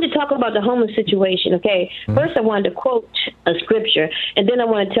 Well, I wanted to talk about the homeless situation, okay? Mm-hmm. First, I wanted to quote a scripture, and then I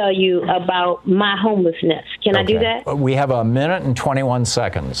want to tell you about my homelessness. Can I do that? We have 1 minute and 21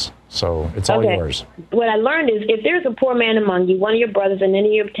 seconds, so it's all yours. What I learned is if there's a poor man among you, one of your brothers in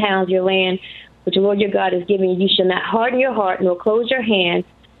any of your towns, your land, which the Lord your God is giving you, you shall not harden your heart nor close your hand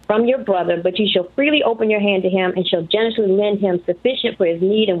from your brother, but you shall freely open your hand to him and shall generously lend him sufficient for his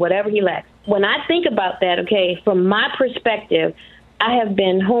need and whatever he lacks. When I think about that, okay, from my perspective, I have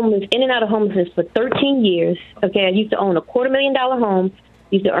been homeless, in and out of homelessness for 13 years, okay? I used to own a $250,000 home,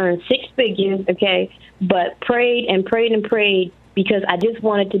 used to earn 6 figures, okay? But prayed and prayed and prayed because I just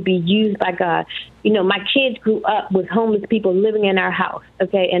wanted to be used by God. You know, my kids grew up with homeless people living in our house,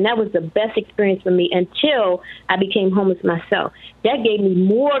 okay? And that was the best experience for me until I became homeless myself. That gave me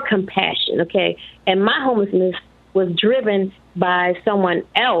more compassion, okay? And my homelessness was driven by someone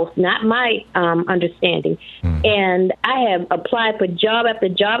else, not my understanding. And I have applied for job after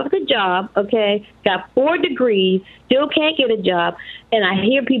job after job, okay, got 4 degrees, still can't get a job. And I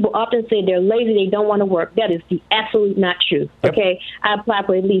hear people often say they're lazy, they don't want to work. That is the absolute not true, okay? I apply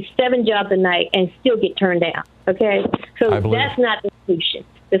for at least 7 jobs a night and still get turned down, okay? So that's not the solution.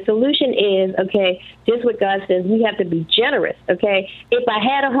 The solution is, okay, just what God says, we have to be generous, okay? If I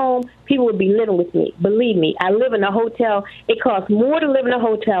had a home, people would be living with me. Believe me, I live in a hotel. It costs more to live in a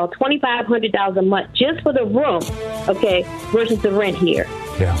hotel, $2,500 a month just for the room, okay, versus the rent here.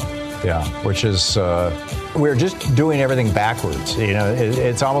 Yeah, which is, we're just doing everything backwards. You know,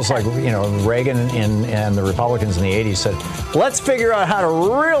 it's almost like, you know, Reagan and the Republicans in the 80s said, let's figure out how to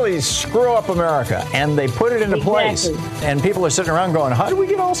really screw up America. And they put it into place. And people are sitting around going, how do we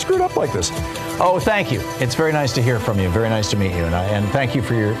get all screwed up like this? Oh, thank you. It's very nice to hear from you. Very nice to meet you. And thank you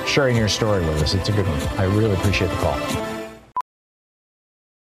for sharing your story with us. It's a good one. I really appreciate the call.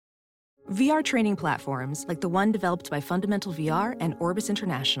 VR training platforms, like the one developed by Fundamental VR and Orbis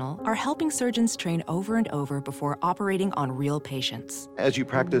International, are helping surgeons train over and over before operating on real patients. As you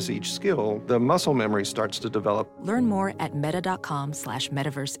practice each skill, the muscle memory starts to develop. Learn more at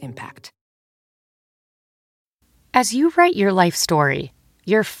meta.com/metaverseimpact. As you write your life story,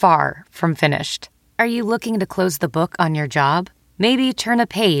 you're far from finished. Are you looking to close the book on your job? Maybe turn a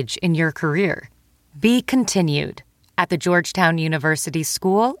page in your career? Be continued at the Georgetown University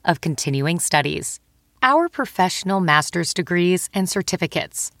School of Continuing Studies. Our professional master's degrees and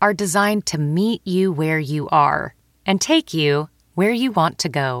certificates are designed to meet you where you are and take you where you want to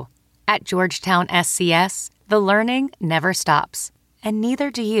go. At Georgetown SCS, the learning never stops, and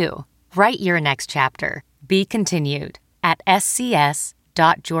neither do you. Write your next chapter. Be continued at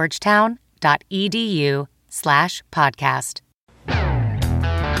scs.georgetown.edu/podcast.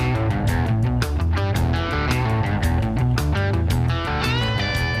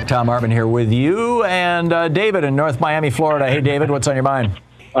 Thom Hartman here with you and David in North Miami, Florida. Hey, David, what's on your mind?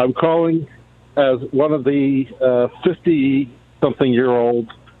 I'm calling as one of the 50-something-year-olds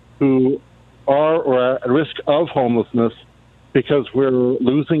who are or at risk of homelessness because we're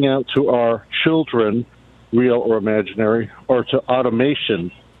losing out to our children, real or imaginary, or to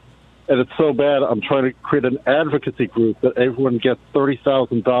automation. And it's so bad, I'm trying to create an advocacy group that everyone gets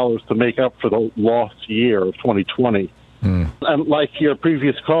 $30,000 to make up for the lost year of 2020. And like your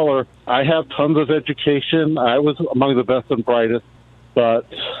previous caller, I have tons of education. I was among the best and brightest, but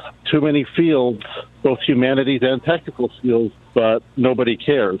too many fields, both humanities and technical fields, but nobody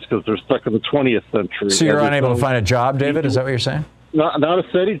cares because they're stuck in the 20th century. So you're unable to find a job, David? Is that what you're saying? Not a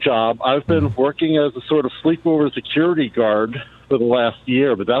steady job. I've been working as a sort of sleepover security guard for the last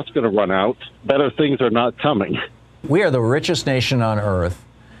year, but that's going to run out. Better things are not coming. We are the richest nation on earth,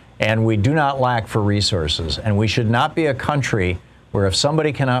 and we do not lack for resources. And we should not be a country where if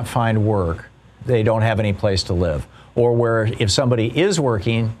somebody cannot find work, they don't have any place to live. Or where if somebody is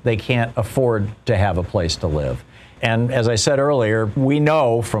working, they can't afford to have a place to live. And as I said earlier, we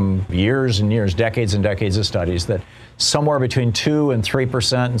know from years and years, decades and decades of studies, that somewhere between 2 and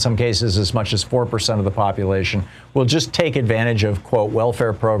 3%, in some cases as much as 4% of the population, will just take advantage of, quote,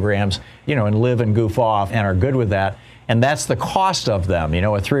 welfare programs, and live and goof off and are good with that. And that's the cost of them,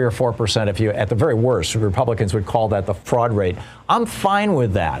 a 3 or 4%. If you, at the very worst, Republicans would call that the fraud rate. I'm fine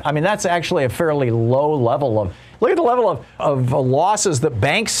with that. I mean, that's actually a fairly low level of, look at the level of losses that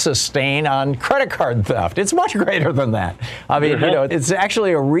banks sustain on credit card theft. It's much greater than that. I mean, it's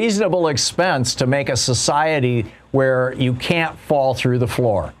actually a reasonable expense to make a society where you can't fall through the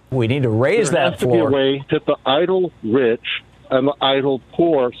floor. We need to raise that floor. There has to be a way to hit the idle rich and the idle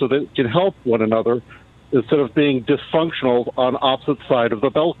poor so they can help one another, instead of being dysfunctional on opposite side of the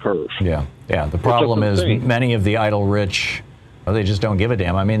bell curve. Yeah. The problem is many of the idle rich, they just don't give a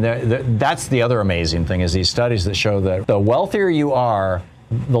damn. I mean, that's the other amazing thing is these studies that show that the wealthier you are,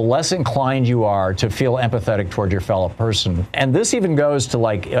 the less inclined you are to feel empathetic toward your fellow person. And this even goes to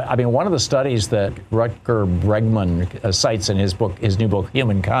one of the studies that Rutger Bregman cites in his new book,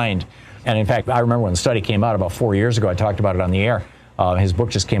 Humankind. And in fact, I remember when the study came out about 4 years ago, I talked about it on the air. His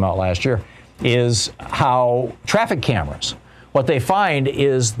book just came out last year. Is how traffic cameras, what they find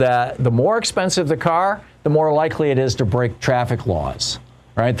is that the more expensive the car, the more likely it is to break traffic laws,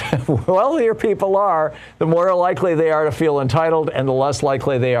 right? The wealthier people are, the more likely they are to feel entitled and the less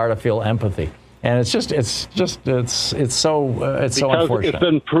likely they are to feel empathy. And it's so unfortunate.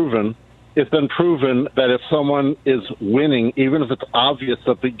 It's been proven that if someone is winning, even if it's obvious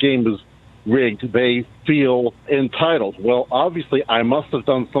that the game is rigged, they feel entitled. Well, obviously, I must have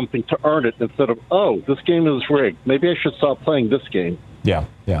done something to earn it instead of, this game is rigged. Maybe I should stop playing this game. Yeah,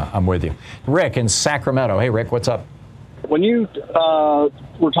 I'm with you. Rick in Sacramento. Hey, Rick, what's up? When you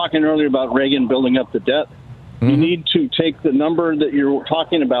were talking earlier about Reagan building up the debt, you need to take the number that you're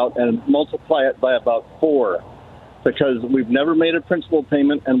talking about and multiply it by about 4, because we've never made a principal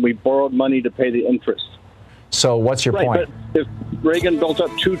payment and we borrowed money to pay the interest. So what's your point? But if Reagan built up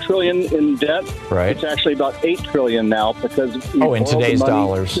 $2 trillion in debt, it's actually about $8 trillion now because in today's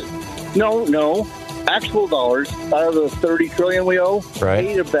dollars. No, actual dollars. Out of the $30 trillion we owe,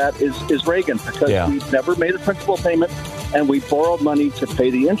 8 of that is Reagan because we've never made a principal payment and we borrowed money to pay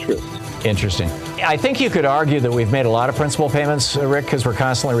the interest. Interesting. I think you could argue that we've made a lot of principal payments, Rick, because we're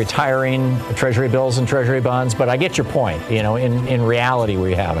constantly retiring Treasury bills and Treasury bonds. But I get your point. In reality,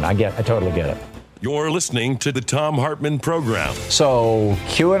 we haven't. I totally get it. You're listening to the Thom Hartman Program. So,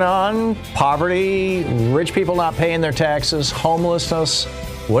 QAnon, poverty, rich people not paying their taxes, homelessness.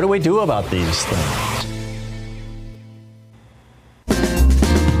 What do we do about these things?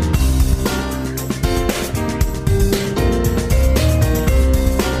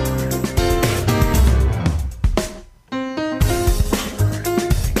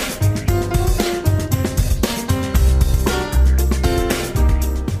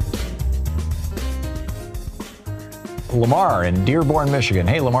 Lamar in Dearborn, Michigan.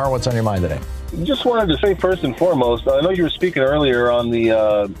 Hey, Lamar, what's on your mind today? Just wanted to say first and foremost, I know you were speaking earlier on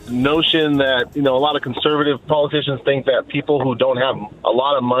the notion that, a lot of conservative politicians think that people who don't have a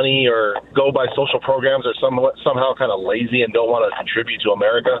lot of money or go by social programs are somehow kind of lazy and don't want to contribute to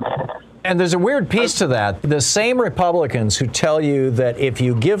America. And there's a weird piece to that. The same Republicans who tell you that if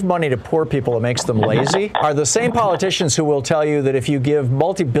you give money to poor people, it makes them lazy, are the same politicians who will tell you that if you give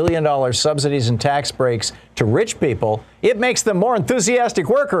multi-billion-dollar subsidies and tax breaks to rich people, it makes them more enthusiastic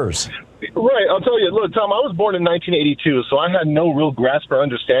workers. Right. I'll tell you, look, Thom, I was born in 1982, so I had no real grasp or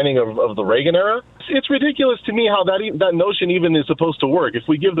understanding of the Reagan era. It's ridiculous to me how that notion even is supposed to work. If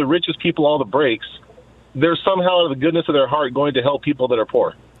we give the richest people all the breaks, they're somehow, out of the goodness of their heart, going to help people that are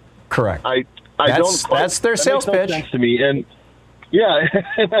poor. Correct. That's their sales pitch. Makes no sense to me. And yeah,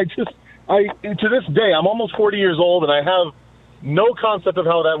 and to this day, I'm almost 40 years old, and I have no concept of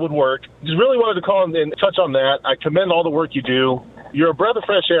how that would work. Just really wanted to call and touch on that. I commend all the work you do. You're a breath of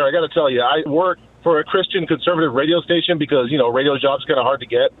fresh air. I got to tell you, I work for a Christian conservative radio station because, radio jobs kind of hard to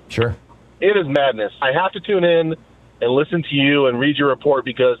get. Sure. It is madness. I have to tune in and listen to you and read your report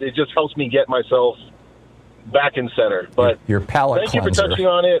because it just helps me get myself back in center. But your palate thank cleanser. You for touching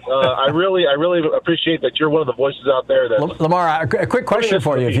on it. I really appreciate that you're one of the voices out there. Lamar, a quick question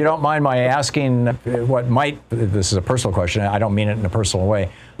for you, if you don't mind my asking this is a personal question, I don't mean it in a personal way.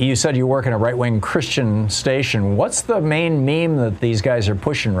 You said you work in a right-wing Christian station. What's the main meme that these guys are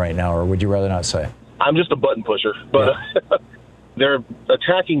pushing right now, or would you rather not say? I'm just a button pusher, but they're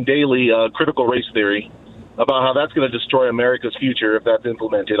attacking daily critical race theory about how that's going to destroy America's future if that's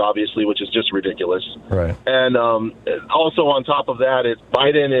implemented, obviously, which is just ridiculous. Right. And also on top of that,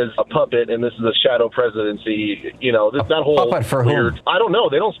 Biden is a puppet, and this is a shadow presidency. That whole puppet for weird. Whom? I don't know.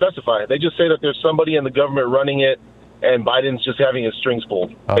 They don't specify. They just say that there's somebody in the government running it, and Biden's just having his strings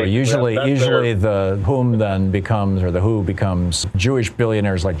pulled. Oh, usually the whom then becomes, or the who becomes Jewish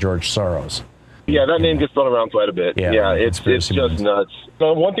billionaires like George Soros. Yeah, that name gets thrown around quite a bit. Yeah, it's just nuts.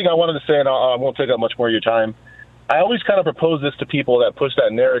 So one thing I wanted to say, and I won't take up much more of your time, I always kind of propose this to people that push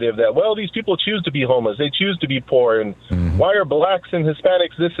that narrative that, well, these people choose to be homeless, they choose to be poor, and why are blacks and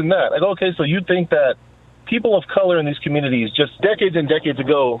Hispanics this and that? I go, okay, so you think that people of color in these communities just decades and decades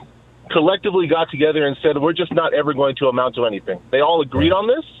ago collectively got together and said, we're just not ever going to amount to anything. They all agreed on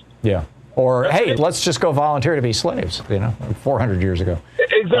this? Yeah. Or, hey, let's just go volunteer to be slaves, 400 years ago.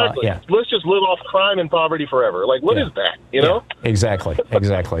 Exactly. Let's just live off crime and poverty forever. Like, what is that, know? Exactly.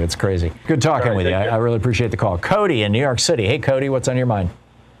 It's crazy. Good talking with you. I really appreciate the call. Cody in New York City. Hey, Cody, what's on your mind?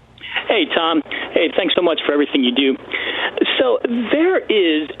 Hey, Tom. Hey, thanks so much for everything you do. So there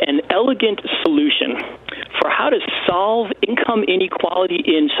is an elegant solution for how to solve income inequality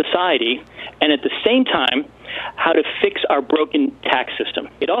in society and at the same time how to fix our broken tax system.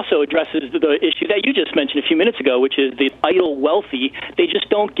 It also addresses the issue that you just mentioned a few minutes ago, which is the idle wealthy. They just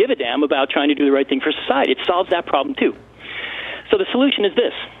don't give a damn about trying to do the right thing for society. It solves that problem, too. So the solution is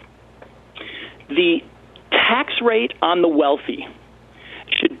this. The tax rate on the wealthy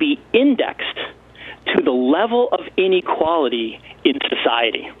should be indexed to the level of inequality in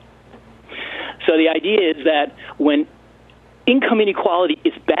society. So the idea is that when income inequality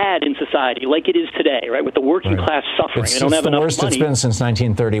is bad in society, like it is today, right, with the working class suffering, they don't have enough money. It's the worst it's been since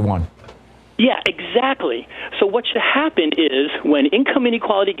 1931. Yeah, exactly. So what should happen is when income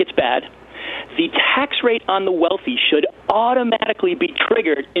inequality gets bad, the tax rate on the wealthy should automatically be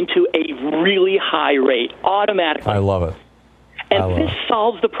triggered into a really high rate, automatically. I love it. And this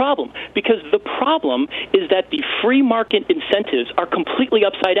solves the problem, because the problem is that the free market incentives are completely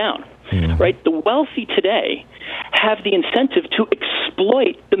upside down, right? The wealthy today have the incentive to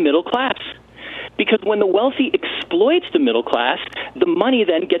exploit the middle class, because when the wealthy exploits the middle class, the money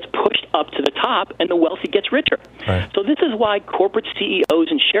then gets pushed up to the top and the wealthy gets richer. Right. So this is why corporate CEOs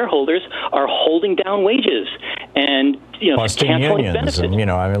and shareholders are holding down wages and busting unions. Benefits.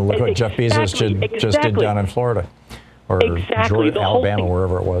 And look what Jeff Bezos just did down in Florida. Or Georgia, Alabama,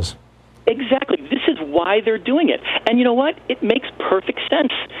 wherever it was. Exactly. This is why they're doing it. And you know what? It makes perfect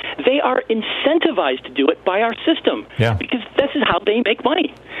sense. They are incentivized to do it by our system. Yeah. Because this is how they make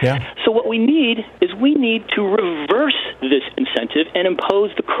money. Yeah. So what we need to reverse this incentive and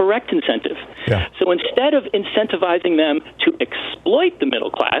impose the correct incentive. Yeah. So instead of incentivizing them to exploit the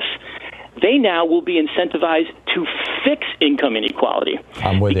middle class, they now will be incentivized to fix income inequality.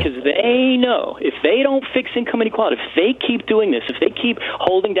 I'm with you. Because they know if they don't fix income inequality, if they keep doing this, if they keep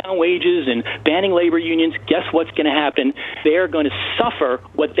holding down wages and banning labor unions, guess what's going to happen? They're going to suffer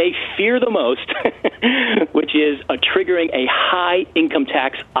what they fear the most, which is triggering a high income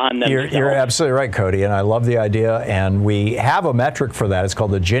tax on them. You're absolutely right, Cody, and I love the idea. And we have a metric for that. It's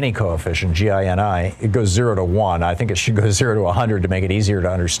called the Gini coefficient, Gini. It goes 0 to 1. I think it should go 0 to 100 to make it easier to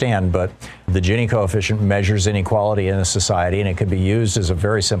understand, but the Gini coefficient measures inequality in a society, and it can be used as a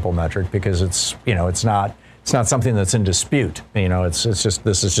very simple metric because it's not something that's in dispute. This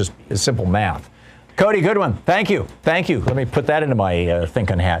is just simple math. Cody, good one. Thank you. Let me put that into my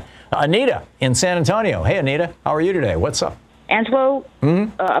thinking hat. Anita in San Antonio. Hey, Anita, how are you today? What's up? Angelo,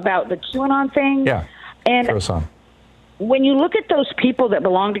 about the QAnon thing. Yeah. And Carusone. When you look at those people that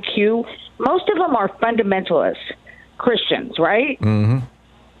belong to Q, most of them are fundamentalist Christians, right? Mm-hmm.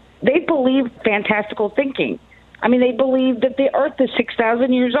 They believe fantastical thinking. I mean, they believe that the Earth is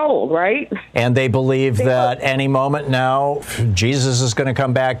 6,000 years old, right? And they believe that any moment now, Jesus is going to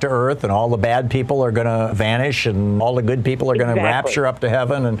come back to Earth, and all the bad people are going to vanish, and all the good people are going to rapture up to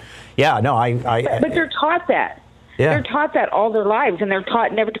heaven. And but they're taught that. Yeah. They're taught that all their lives, and they're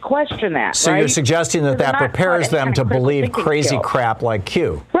taught never to question that. So right? you're suggesting that that prepares them to believe crazy skill. crap like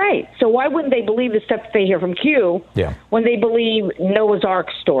Q. Right. So why wouldn't they believe the stuff that they hear from Q when they believe Noah's Ark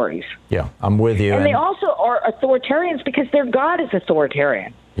stories? Yeah, I'm with you. And they also are authoritarians because their God is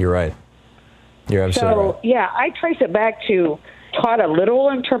authoritarian. You're right. You're absolutely right. So, yeah, I trace it back to taught a literal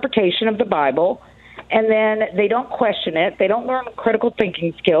interpretation of the Bible, and then they don't question it. They don't learn critical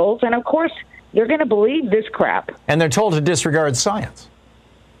thinking skills. And, of course, they're going to believe this crap. And they're told to disregard science.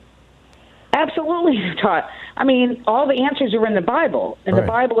 Absolutely taught. I mean, all the answers are in the Bible, and the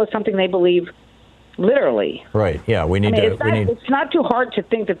Bible is something they believe literally. Right. Yeah, It's not too hard to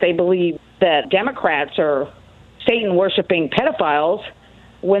think that they believe that Democrats are Satan-worshiping pedophiles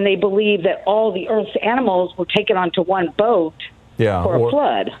when they believe that all the Earth's animals were taken onto one boat for a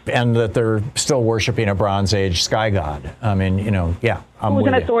flood. And that they're still worshiping a Bronze Age sky god. I mean, I'm who's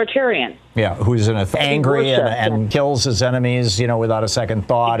with an you. authoritarian. Yeah, who's angry and kills his enemies, without a second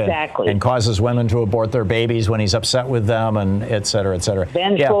thought, and causes women to abort their babies when he's upset with them, and et cetera, et cetera.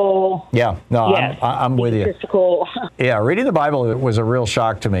 Vengeful. Yeah. No, yes. I'm with you. Yeah, reading the Bible was a real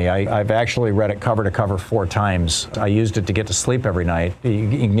shock to me. I've actually read it cover to cover 4 times. I used it to get to sleep every night. You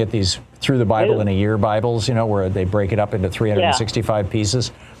can get these Through the Bible in a Year Bibles, where they break it up into 365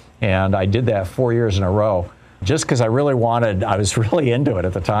 pieces. And I did that 4 years in a row. Just because I was really into it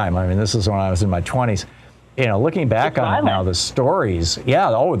at the time. I mean, this is when I was in my 20s. Looking back on it now, the stories,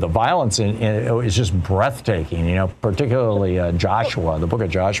 the violence in it was just breathtaking, particularly Joshua, the book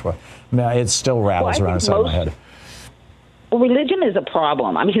of Joshua. It still rattles around inside my head. Religion is a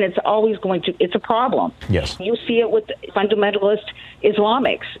problem. I mean, it's a problem. Yes. You see it with fundamentalist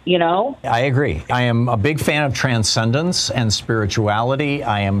Islamics, I agree. I am a big fan of transcendence and spirituality.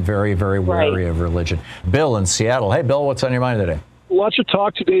 I am very, very wary of religion. Bill in Seattle. Hey, Bill, what's on your mind today? Lots of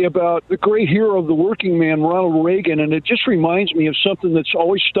talk today about the great hero of the working man, Ronald Reagan, and it just reminds me of something that's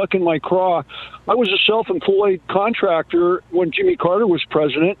always stuck in my craw. I was a self-employed contractor when Jimmy Carter was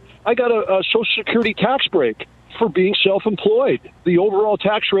president. I got a Social Security tax break for being self-employed. The overall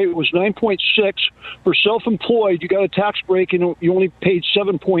tax rate was 9.6. For self-employed, you got a tax break and you only paid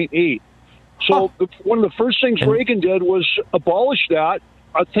 7.8. So one of the first things Reagan did was abolish that.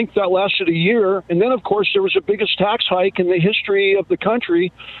 I think that lasted a year. And then, of course, there was the biggest tax hike in the history of the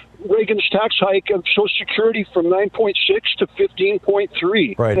country, Reagan's tax hike of Social Security from 9.6 to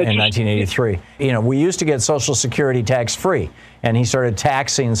 15.3. Right, in 1983. We used to get Social Security tax-free, and he started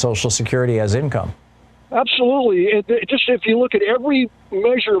taxing Social Security as income. Absolutely. Just if you look at every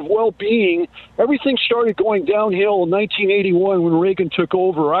measure of well-being, everything started going downhill in 1981 when Reagan took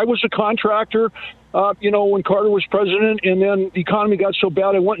over. I was a contractor, when Carter was president, and then the economy got so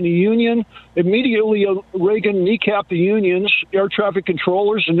bad I went in the union. Immediately, Reagan kneecapped the unions, air traffic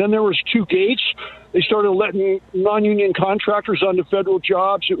controllers, and then there was 2 gates. They started letting non-union contractors onto federal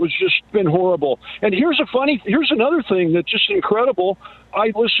jobs. It was just been horrible. And here's another thing that's just incredible.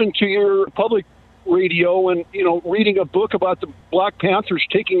 I listened to your public radio and reading a book about the Black Panthers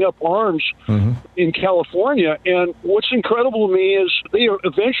taking up arms in California, and what's incredible to me is they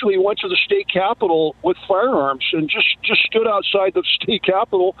eventually went to the state capitol with firearms and just stood outside the state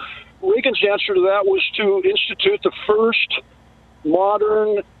capitol. Reagan's answer to that was to institute the first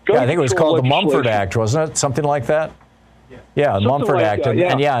modern gun I think it was called the Mumford Act, wasn't it? Something like that. Yeah, the Mumford Act.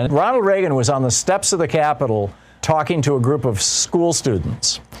 And Ronald Reagan was on the steps of the Capitol talking to a group of school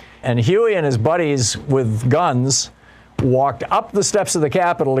students. And Huey and his buddies with guns walked up the steps of the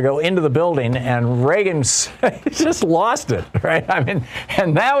Capitol to go into the building, and Reagan just lost it, right? I mean,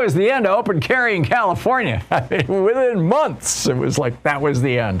 and that was the end of open carry in California. I mean, within months, it was like that was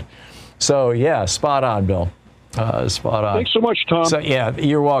the end. So, yeah, spot on, Bill. Spot on. Thanks so much, Tom. So, yeah,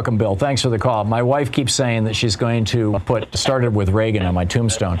 you're welcome, Bill. Thanks for the call. My wife keeps saying that she's going to put started with Reagan on my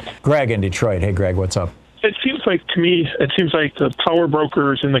tombstone. Greg in Detroit. Hey, Greg, what's up? It seems like the power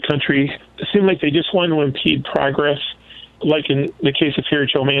brokers in the country, it seems like they just want to impede progress, like in the case of here,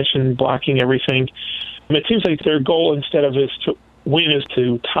 Joe Manchin blocking everything. It seems like their goal, instead of is to win, is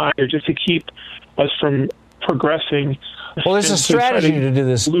to tie, or just to keep us from progressing. Well, there's a strategy to do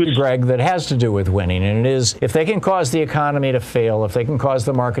this, Greg, that has to do with winning, and it is if they can cause the economy to fail, if they can cause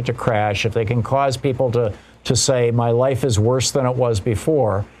the market to crash, if they can cause people to say, my life is worse than it was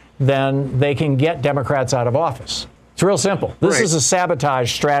before, then they can get Democrats out of office It's real simple. This is a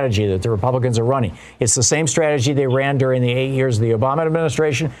sabotage strategy that the Republicans are running. It's the same strategy they ran during the 8 years of the Obama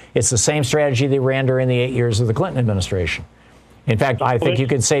administration. It's the same strategy they ran during the 8 years of the Clinton administration. In fact, I think you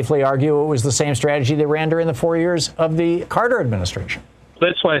could safely argue it was the same strategy they ran during the 4 years of the Carter administration.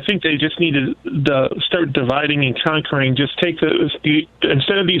 That's why I think they just need to start dividing and conquering. Just take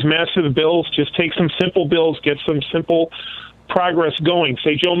instead of these massive bills, just take some simple bills, get some simple progress going.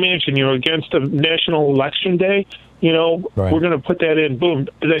 Say, Joe Manchin, against a national election day, we're going to put that in. Boom.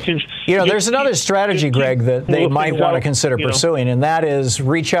 There's another strategy, Greg, that they might want to consider pursuing, and that is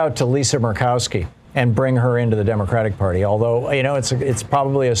reach out to Lisa Murkowski and bring her into the Democratic Party. Although, it's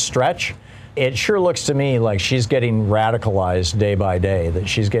probably a stretch. It sure looks to me like she's getting radicalized day by day, that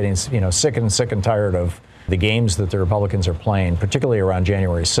she's getting, sick and tired of the games that the Republicans are playing, particularly around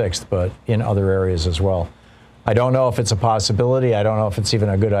January 6th, but in other areas as well. I don't know if it's a possibility. I don't know if it's even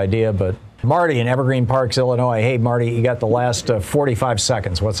a good idea, but Marty in Evergreen Parks, Illinois. Hey, Marty, you got the last 45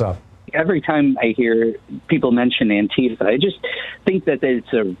 seconds. What's up? Every time I hear people mention Antifa, I just think that it's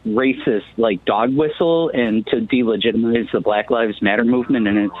a racist, dog whistle, and to delegitimize the Black Lives Matter movement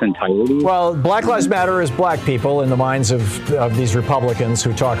in its entirety. Well, Black Lives Matter is black people in the minds of these Republicans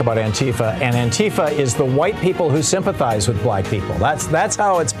who talk about Antifa, and Antifa is the white people who sympathize with black people. That's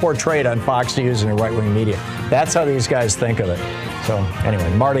how it's portrayed on Fox News and right-wing media. That's how these guys think of it. So anyway,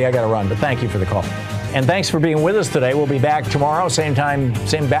 Marty, I got to run, but thank you for the call. And thanks for being with us today. We'll be back tomorrow, same time,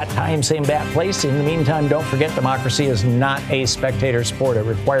 same bat time, same bat place. In the meantime, don't forget, democracy is not a spectator sport. It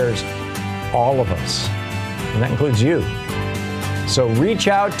requires all of us, and that includes you. So reach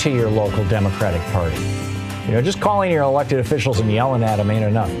out to your local Democratic Party. Just calling your elected officials and yelling at them ain't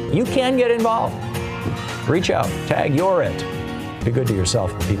enough. You can get involved. Reach out. Tag you're it. Be good to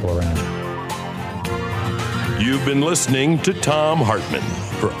yourself and people around you. You've been listening to Thom Hartmann.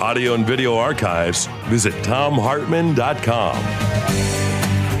 For audio and video archives, visit thomhartmann.com.